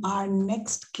to our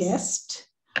next guest,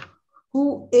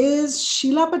 who is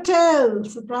Sheila Patel.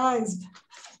 Surprised.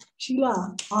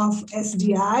 Sheila of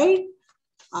SDI.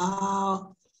 Hi,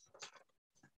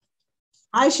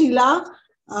 Sheila.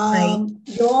 Hi.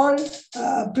 Your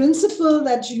principle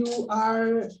that you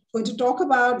are going to talk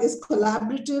about is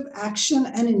collaborative action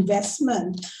and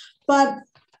investment. But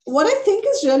what I think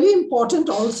is really important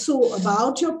also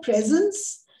about your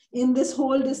presence in this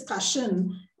whole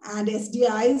discussion and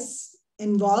SDI's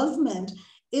involvement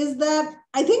is that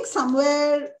I think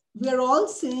somewhere we're all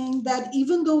saying that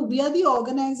even though we are the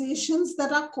organizations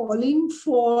that are calling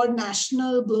for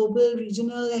national, global,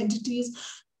 regional entities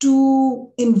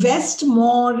to invest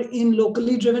more in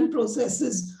locally driven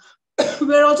processes,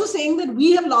 we're also saying that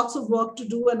we have lots of work to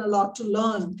do and a lot to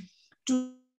learn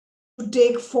to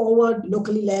take forward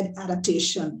locally led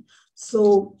adaptation.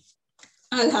 So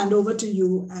I'll hand over to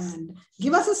you and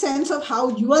give us a sense of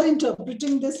how you are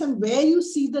interpreting this and where you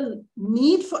see the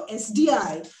need for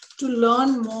SDI to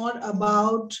learn more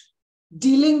about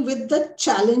dealing with the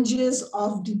challenges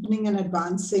of deepening and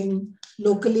advancing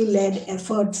locally led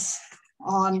efforts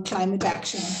on climate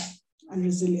action and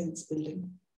resilience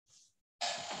building.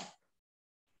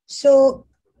 So,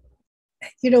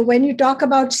 when you talk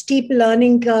about steep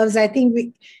learning curves, I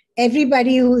think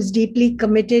everybody who's deeply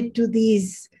committed to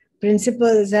these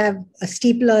principles have a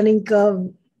steep learning curve,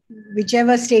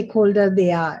 whichever stakeholder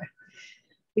they are,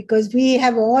 because we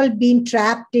have all been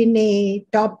trapped in a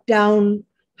top-down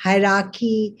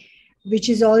hierarchy, which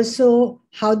is also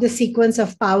how the sequence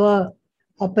of power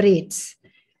operates.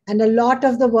 And a lot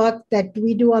of the work that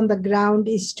we do on the ground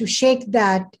is to shake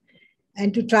that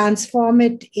and to transform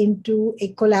it into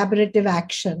a collaborative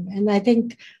action. And I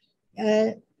think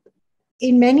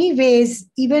in many ways,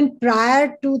 even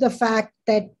prior to the fact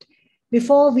that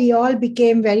before we all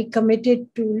became very committed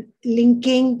to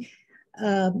linking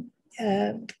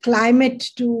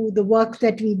climate to the work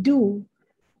that we do,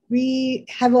 we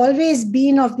have always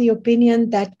been of the opinion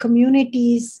that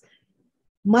communities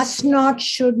must not,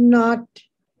 should not,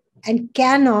 and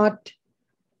cannot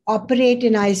operate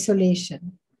in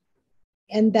isolation.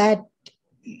 And that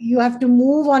you have to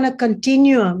move on a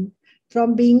continuum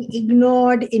from being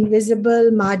ignored,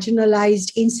 invisible,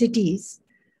 marginalized in cities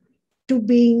to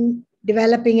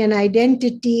developing an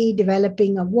identity,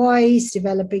 developing a voice,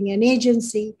 developing an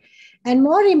agency, and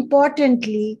more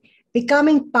importantly,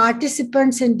 becoming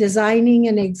participants in designing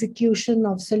and execution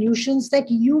of solutions that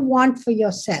you want for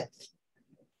yourself.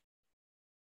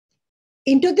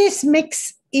 Into this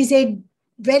mix is a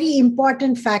very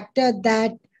important factor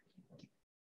that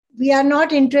we are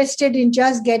not interested in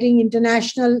just getting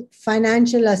international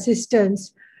financial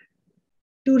assistance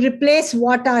to replace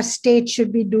what our state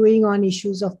should be doing on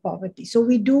issues of poverty. So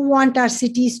we do want our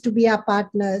cities to be our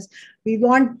partners. We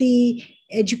want the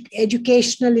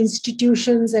educational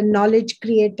institutions and knowledge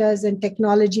creators and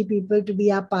technology people to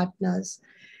be our partners.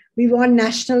 We want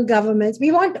national governments.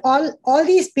 We want all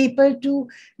these people to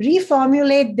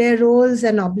reformulate their roles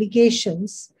and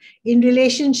obligations in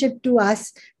relationship to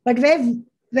us, but where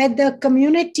the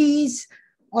communities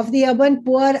of the urban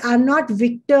poor are not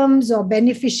victims or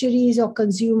beneficiaries or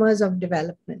consumers of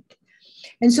development.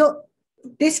 And so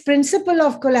this principle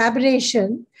of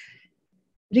collaboration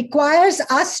requires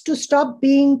us to stop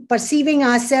perceiving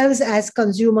ourselves as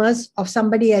consumers of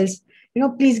somebody else.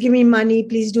 Please give me money,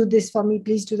 please do this for me,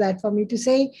 please do that for me. To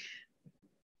say,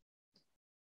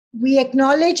 we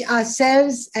acknowledge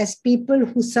ourselves as people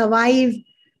who survive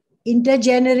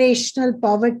intergenerational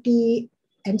poverty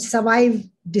and survive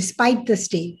despite the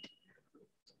state.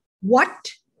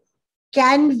 What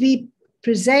can we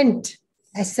present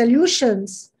as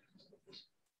solutions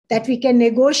that we can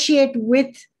negotiate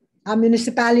with our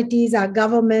municipalities, our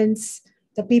governments,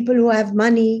 the people who have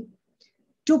money,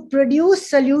 to produce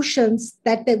solutions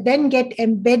that then get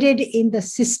embedded in the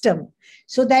system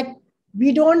so that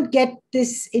we don't get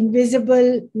this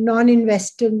invisible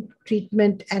non-invested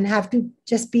treatment and have to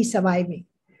just be surviving.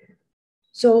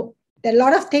 So there are a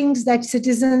lot of things that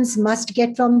citizens must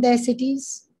get from their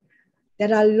cities.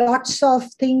 There are lots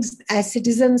of things as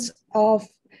citizens of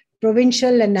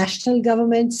provincial and national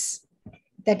governments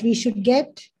that we should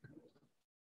get.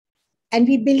 And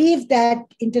we believe that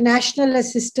international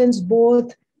assistance,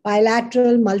 both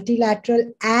bilateral,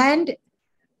 multilateral, and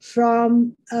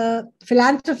from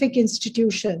philanthropic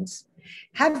institutions,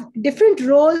 have different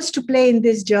roles to play in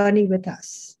this journey with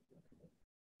us.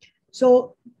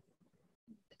 So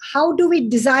how do we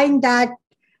design that?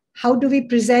 How do we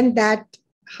present that?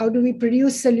 How do we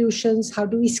produce solutions? How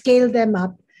do we scale them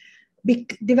up?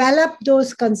 Develop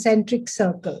those concentric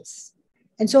circles.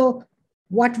 And so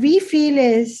what we feel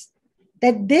is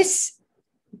that this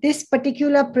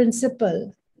particular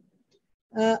principle,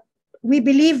 we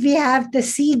believe we have the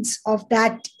seeds of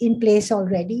that in place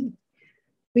already.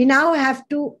 We now have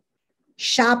to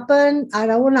sharpen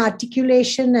our own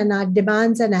articulation and our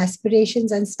demands and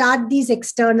aspirations and start these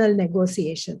external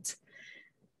negotiations.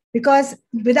 Because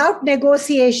without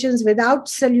negotiations, without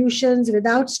solutions,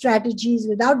 without strategies,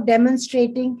 without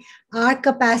demonstrating our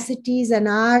capacities and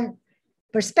our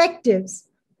perspectives,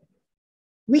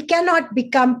 we cannot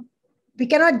become We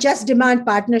cannot just demand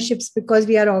partnerships because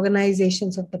we are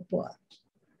organizations of the poor.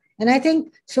 And I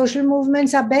think social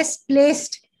movements are best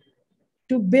placed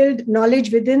to build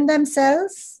knowledge within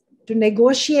themselves, to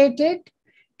negotiate it,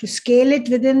 to scale it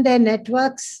within their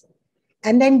networks,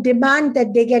 and then demand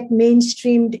that they get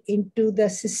mainstreamed into the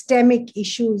systemic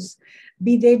issues,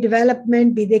 be they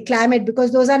development, be they climate,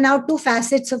 because those are now two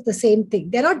facets of the same thing.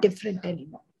 They're not different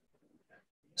anymore.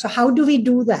 So how do we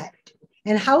do that?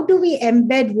 And how do we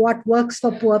embed what works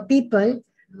for poor people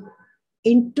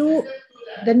into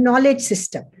the knowledge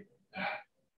system?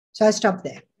 So I'll stop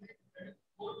there.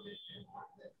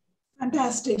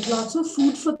 Fantastic. Lots of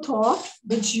food for thought,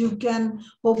 which you can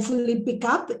hopefully pick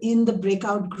up in the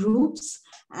breakout groups.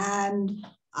 And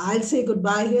I'll say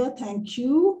goodbye here. Thank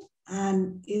you.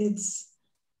 And it's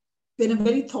been a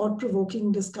very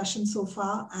thought-provoking discussion so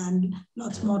far, and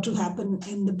lots more to happen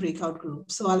in the breakout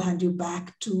group. So I'll hand you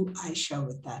back to Aisha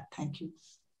with that. Thank you.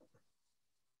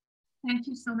 Thank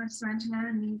you so much,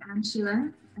 Suranjana and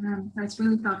Sheila. That's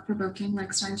really thought-provoking, like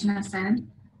Suranjana said.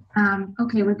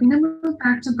 Okay, we're going to move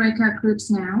back to breakout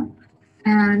groups now.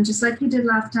 And just like we did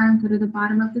last time, go to the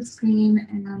bottom of the screen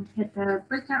and hit the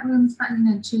breakout rooms button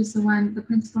and choose the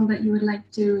principal that you would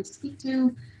like to speak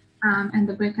to, and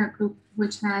the breakout group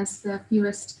which has the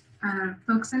fewest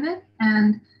folks in it.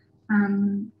 And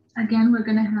again, we're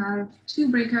going to have 2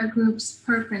 breakout groups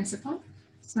per principal.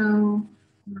 So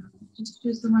just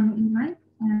choose the one that you like,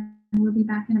 and we'll be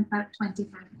back in about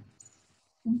 25 minutes.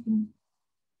 Thank you.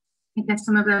 I guess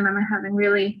some of them are having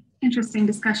really interesting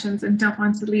discussions and don't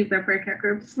want to leave their breakout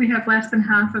groups. We have less than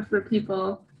half of the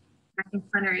people back in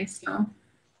plenary still.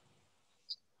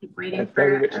 Keep waiting for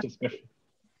very rich discussion.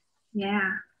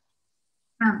 Yeah,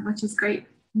 which is great.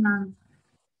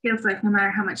 Feels like no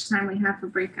matter how much time we have for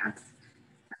breakouts,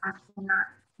 they're actually not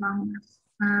long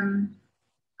enough.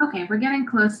 Okay, we're getting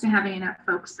close to having enough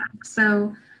folks back.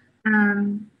 So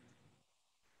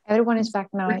everyone is back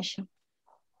now, Aisha.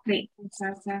 Great, thanks,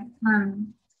 Sarsa.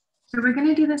 So we're going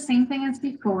to do the same thing as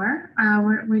before.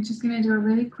 We're just going to do a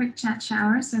really quick chat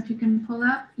shower. So if you can pull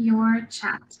up your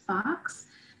chat box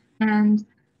and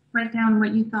write down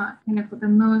what you thought kind of what the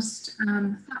most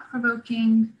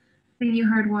thought-provoking thing you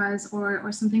heard was,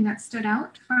 or something that stood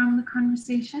out from the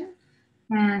conversation.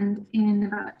 And in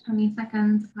about 20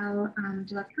 seconds, I'll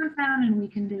do a countdown and we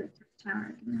can do the chat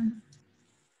shower again.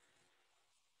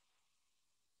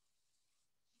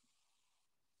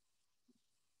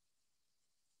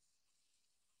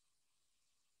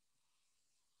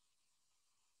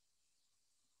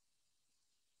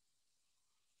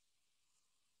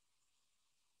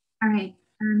 All right,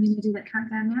 I'm going to do the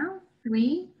countdown now.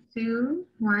 3, 2,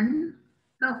 1,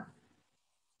 go.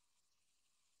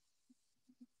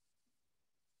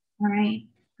 All right,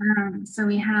 so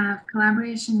we have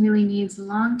collaboration really needs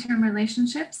long-term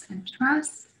relationships and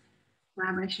trust.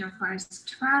 Collaboration requires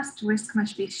trust, risk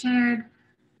must be shared.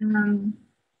 We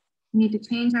need to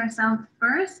change ourselves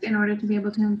first in order to be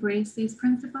able to embrace these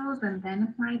principles and then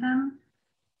apply them.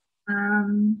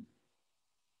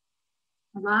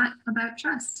 A lot about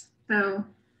trust. So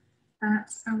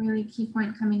that's a really key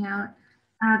point coming out.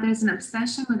 There's an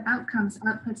obsession with outcomes,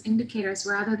 outputs, indicators,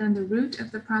 rather than the root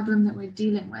of the problem that we're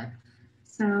dealing with.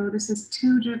 So this is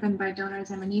too driven by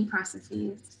donors' M&E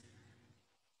processes.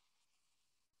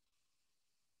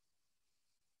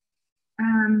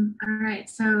 All right,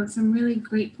 so some really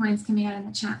great points coming out in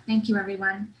the chat. Thank you,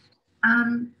 everyone.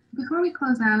 Before we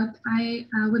close out, I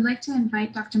would like to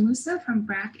invite Dr. Musa from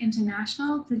BRAC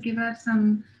International to give us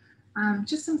some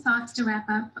just some thoughts to wrap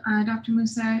up. Dr.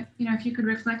 Musa, if you could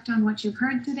reflect on what you've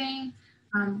heard today,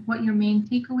 what your main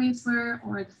takeaways were,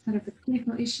 or sort of the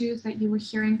critical issues that you were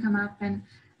hearing come up, and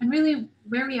really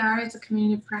where we are as a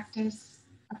community of practice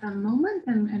at the moment,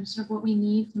 and sort of what we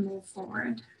need to move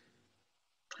forward.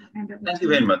 Thank you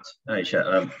very much,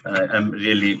 Aisha. I'm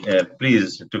really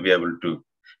pleased to be able to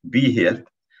be here.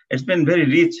 It's been very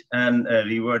rich and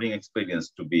rewarding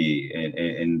experience to be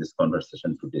in this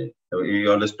conversation today. We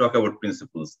always talk about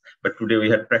principles, but today we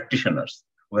had practitioners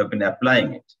who have been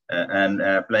applying it and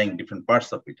applying different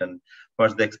parts of it. And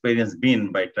what's the experience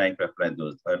been by trying to apply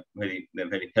those are very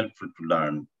helpful to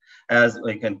learn. As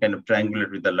we can kind of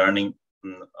triangulate with the learning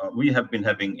we have been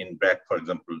having in BRAC, for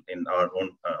example, in our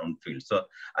own field. So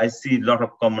I see a lot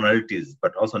of commonalities,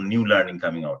 but also new learning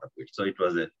coming out of it. So it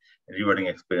was a rewarding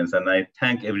experience. And I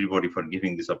thank everybody for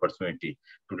giving this opportunity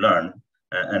to learn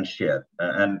and share.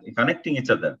 And connecting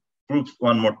each other proves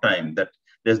one more time that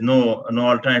there's no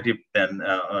alternative than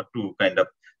to kind of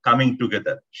coming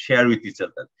together, share with each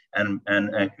other, and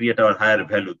create our higher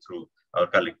value through our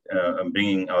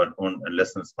bringing our own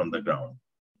lessons from the ground.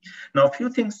 Now, a few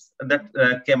things that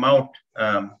came out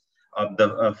of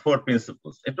the 4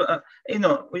 principles.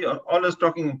 We are always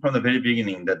talking from the very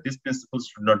beginning that these principles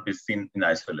should not be seen in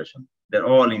isolation. They're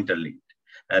all interlinked.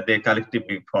 They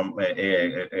collectively form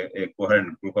a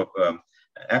coherent group of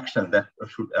action that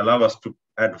should allow us to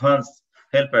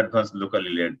help advance locally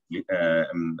led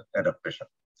adaptation.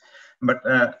 But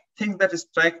things that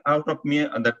strike out of me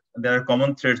are that there are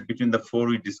common threads between the 4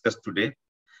 we discussed today.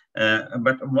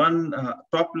 But one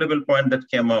top level point that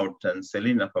came out, and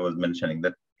Selina was mentioning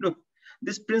that, look,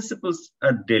 these principles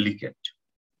are delicate,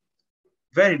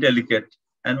 very delicate,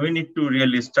 and we need to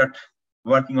really start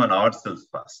working on ourselves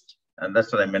first. And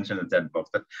that's what I mentioned in that box,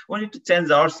 that we need to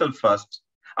change ourselves first,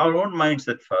 our own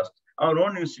mindset first, our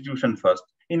own institution first,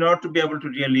 in order to be able to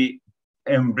really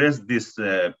embrace these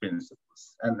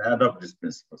principles and adopt these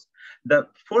principles. The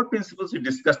 4 principles we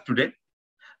discussed today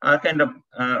are kind of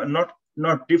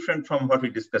not different from what we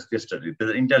discussed yesterday.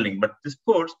 They're interlinked, but these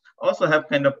 4 also have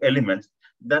kind of elements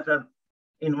that are,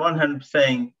 in one hand,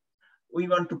 saying we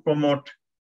want to promote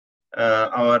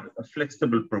our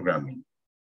flexible programming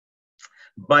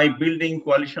by building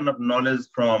coalition of knowledge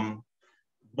from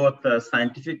both the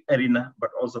scientific arena, but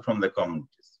also from the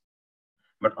communities.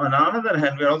 But on the other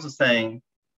hand, we're also saying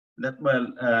that,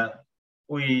 well,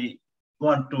 we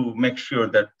want to make sure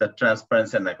that the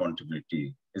transparency and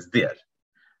accountability is there.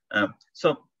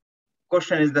 So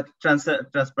question is that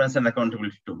transparency and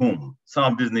accountability to whom?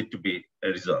 Some of these need to be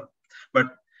resolved.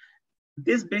 But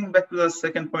this brings back to the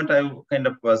second point I kind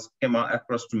of came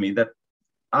across to me, that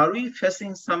are we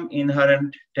facing some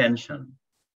inherent tension,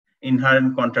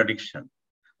 inherent contradiction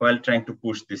while trying to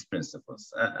push these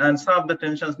principles? And some of the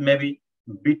tensions may be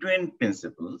between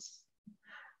principles,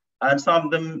 and some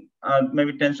of them are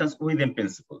maybe tensions within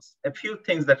principles. A few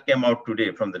things that came out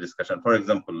today from the discussion, for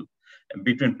example,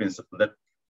 between principles, that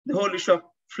the whole issue of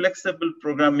flexible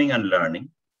programming and learning,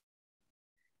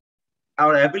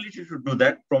 our ability to do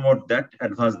that, promote that,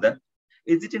 advance that,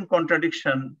 is it in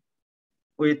contradiction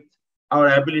with our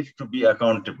ability to be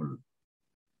accountable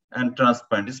and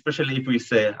transparent, especially if we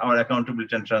say our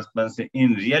accountability and transparency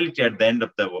in reality at the end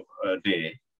of the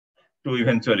day to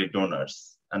eventually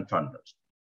donors and funders,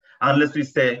 unless we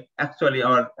say actually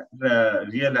our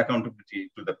real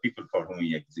accountability to the people for whom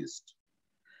we exist.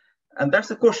 And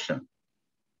that's a question.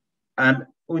 And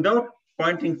without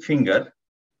pointing finger,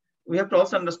 we have to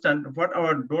also understand what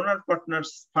our donor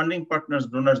partners, funding partners,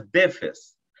 donors, they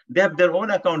face. They have their own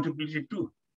accountability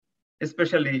too,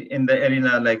 especially in the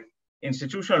arena like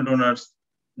institutional donors.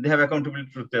 They have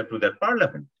accountability to their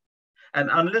parliament. And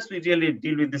unless we really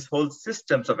deal with this whole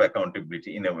systems of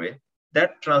accountability in a way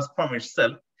that transform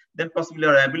itself, then possibly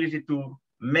our ability to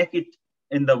make it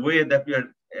in the way that we are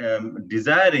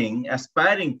desiring,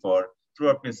 aspiring for through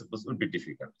our principles would be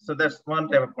difficult. So that's one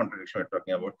type of contradiction we're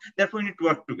talking about. Therefore, we need to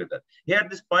work together. Here,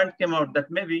 this point came out that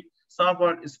maybe some of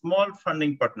our small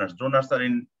funding partners, donors, are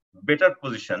in better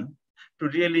position to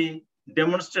really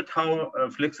demonstrate how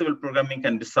flexible programming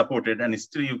can be supported, and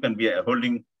still you can be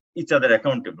holding each other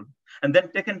accountable, and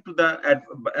then taken to the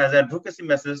as advocacy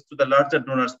message to the larger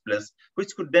donors place,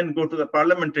 which could then go to the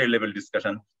parliamentary level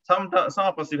discussion. Some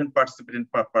of us even participate in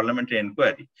parliamentary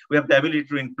inquiry. We have the ability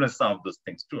to influence some of those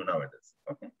things too nowadays.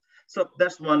 Okay, so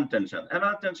that's one tension.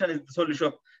 Another tension is the whole issue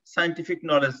of scientific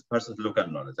knowledge versus local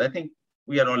knowledge. I think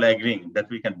we are all agreeing that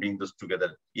we can bring those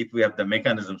together if we have the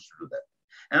mechanisms to do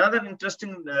that. Another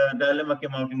interesting dilemma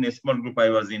came out in a small group I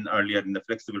was in earlier in the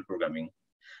flexible programming,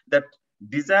 that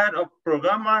desire of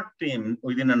programmer team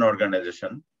within an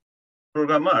organization,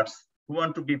 programmers who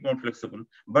want to be more flexible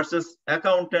versus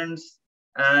accountants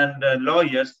and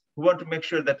lawyers who want to make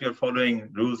sure that you're following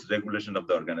rules, regulation of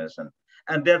the organization.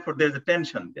 And therefore there's a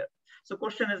tension there. So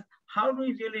question is, how do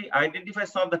we really identify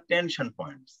some of the tension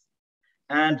points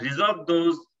and resolve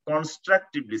those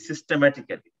constructively,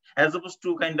 systematically, as opposed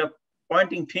to kind of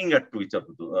pointing finger to each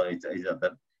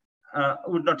other?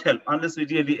 Would not help unless we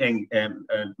really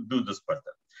do this further.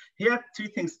 Here, 3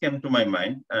 things came to my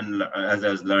mind, and as I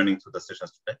was learning through the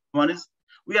sessions today. One is,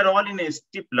 we are all in a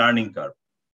steep learning curve.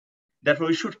 Therefore,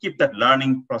 we should keep that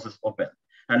learning process open.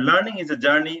 And learning is a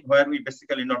journey where we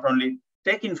basically not only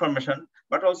take information,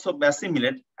 but also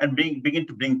assimilate and begin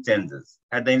to bring changes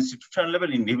at the institutional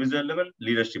level, individual level,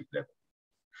 leadership level.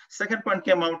 Second point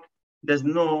came out, there's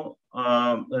no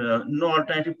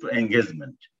alternative to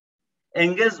engagement.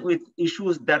 Engage with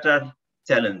issues that are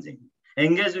challenging.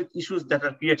 Engage with issues that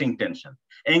are creating tension.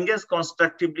 Engage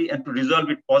constructively and to resolve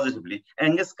it positively.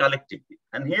 Engage collectively.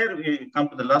 And here we come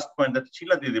to the last point that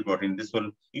Sheila Didi brought in, this whole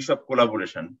issue of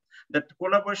collaboration. That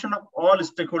collaboration of all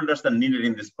stakeholders are needed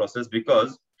in this process,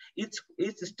 because each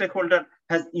stakeholder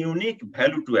has unique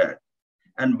value to add.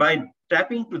 And by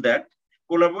tapping to that,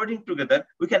 collaborating together,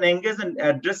 we can engage in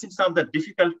addressing some of the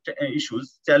difficult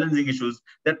issues, challenging issues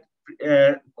that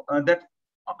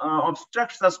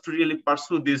obstructs us to really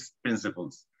pursue these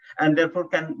principles, and therefore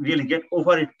can really get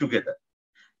over it together.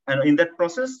 And in that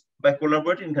process, by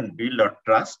collaborating, we can build our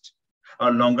trust,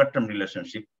 our longer-term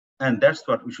relationship, and that's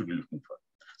what we should be looking for.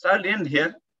 So I'll end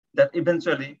here that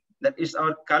eventually that is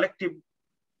our collective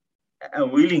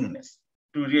willingness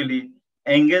to really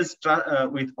engage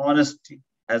with honesty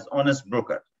as honest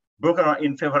broker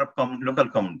in favor of local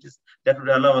communities. That would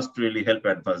allow us to really help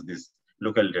advance this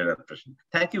local data adaptation.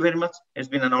 Thank you very much. It's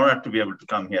been an honor to be able to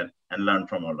come here and learn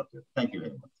from all of you. Thank you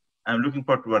very much. I'm looking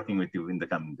forward to working with you in the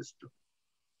coming days too.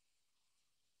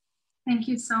 Thank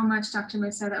you so much, Dr.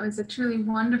 Musa. That was a truly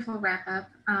wonderful wrap up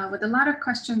with a lot of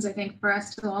questions, I think, for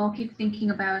us to all keep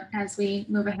thinking about as we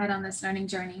move ahead on this learning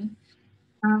journey.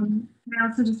 I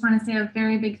also just want to say a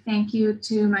very big thank you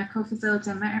to my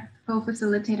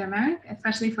co-facilitator, Marek,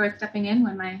 especially for stepping in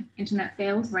when my internet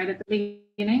failed right at the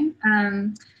beginning.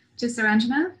 To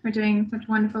Saranjana for doing such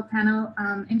wonderful panel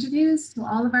interviews, to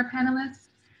all of our panelists,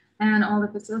 and all the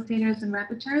facilitators and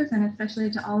rapporteurs, and especially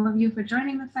to all of you for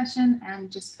joining the session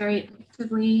and just very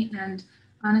actively and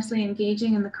honestly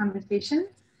engaging in the conversation.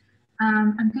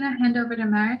 I'm going to hand over to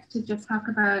Marek to just talk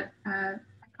about a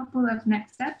couple of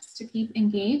next steps to keep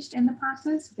engaged in the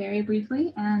process very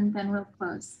briefly, and then we'll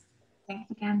close. Thanks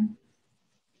again.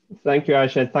 Thank you,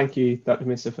 Aisha. Thank you, Dr.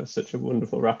 Musa, for such a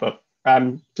wonderful wrap up.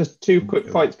 Just two quick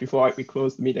points before we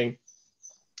close the meeting.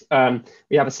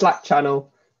 We have a Slack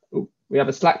channel.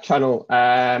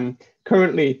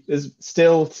 Currently, is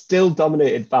still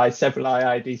dominated by several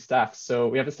IIED staff. So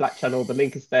we have a Slack channel. The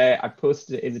link is there. I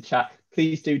posted it in the chat.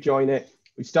 Please do join it.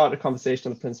 We've started a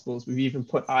conversation on the principles. We've even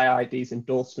put IIED's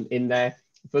endorsement in there.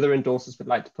 If other endorsers would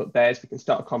like to put theirs, we can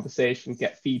start a conversation,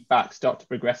 get feedback, start to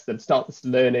progress them, start this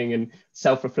learning and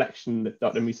self-reflection that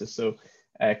Dr. Musa so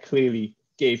clearly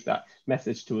gave that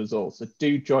message to us all. So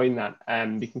do join that,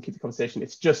 and we can keep the conversation.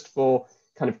 It's just for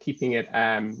kind of keeping it,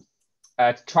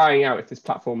 trying out if this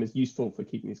platform is useful for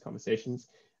keeping these conversations.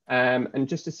 And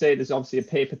just to say, there's obviously a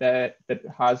paper there that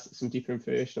has some deeper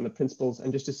information on the principles.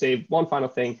 And just to say one final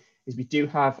thing is we do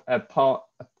have a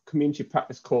community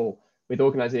practice call with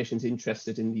organizations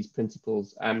interested in these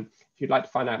principles. If you'd like to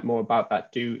find out more about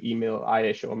that, do email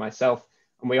Aisha or myself.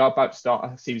 And we are about to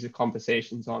start a series of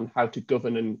conversations on how to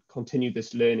govern and continue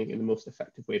this learning in the most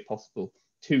effective way possible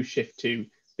to shift to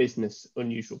business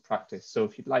unusual practice. So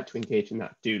if you'd like to engage in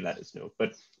that, do let us know.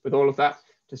 But with all of that,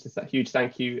 just a huge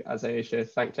thank you, as Aisha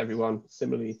thanked everyone.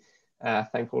 Similarly,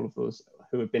 thank all of those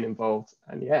who have been involved.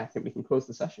 And yeah, I think we can close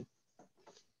the session.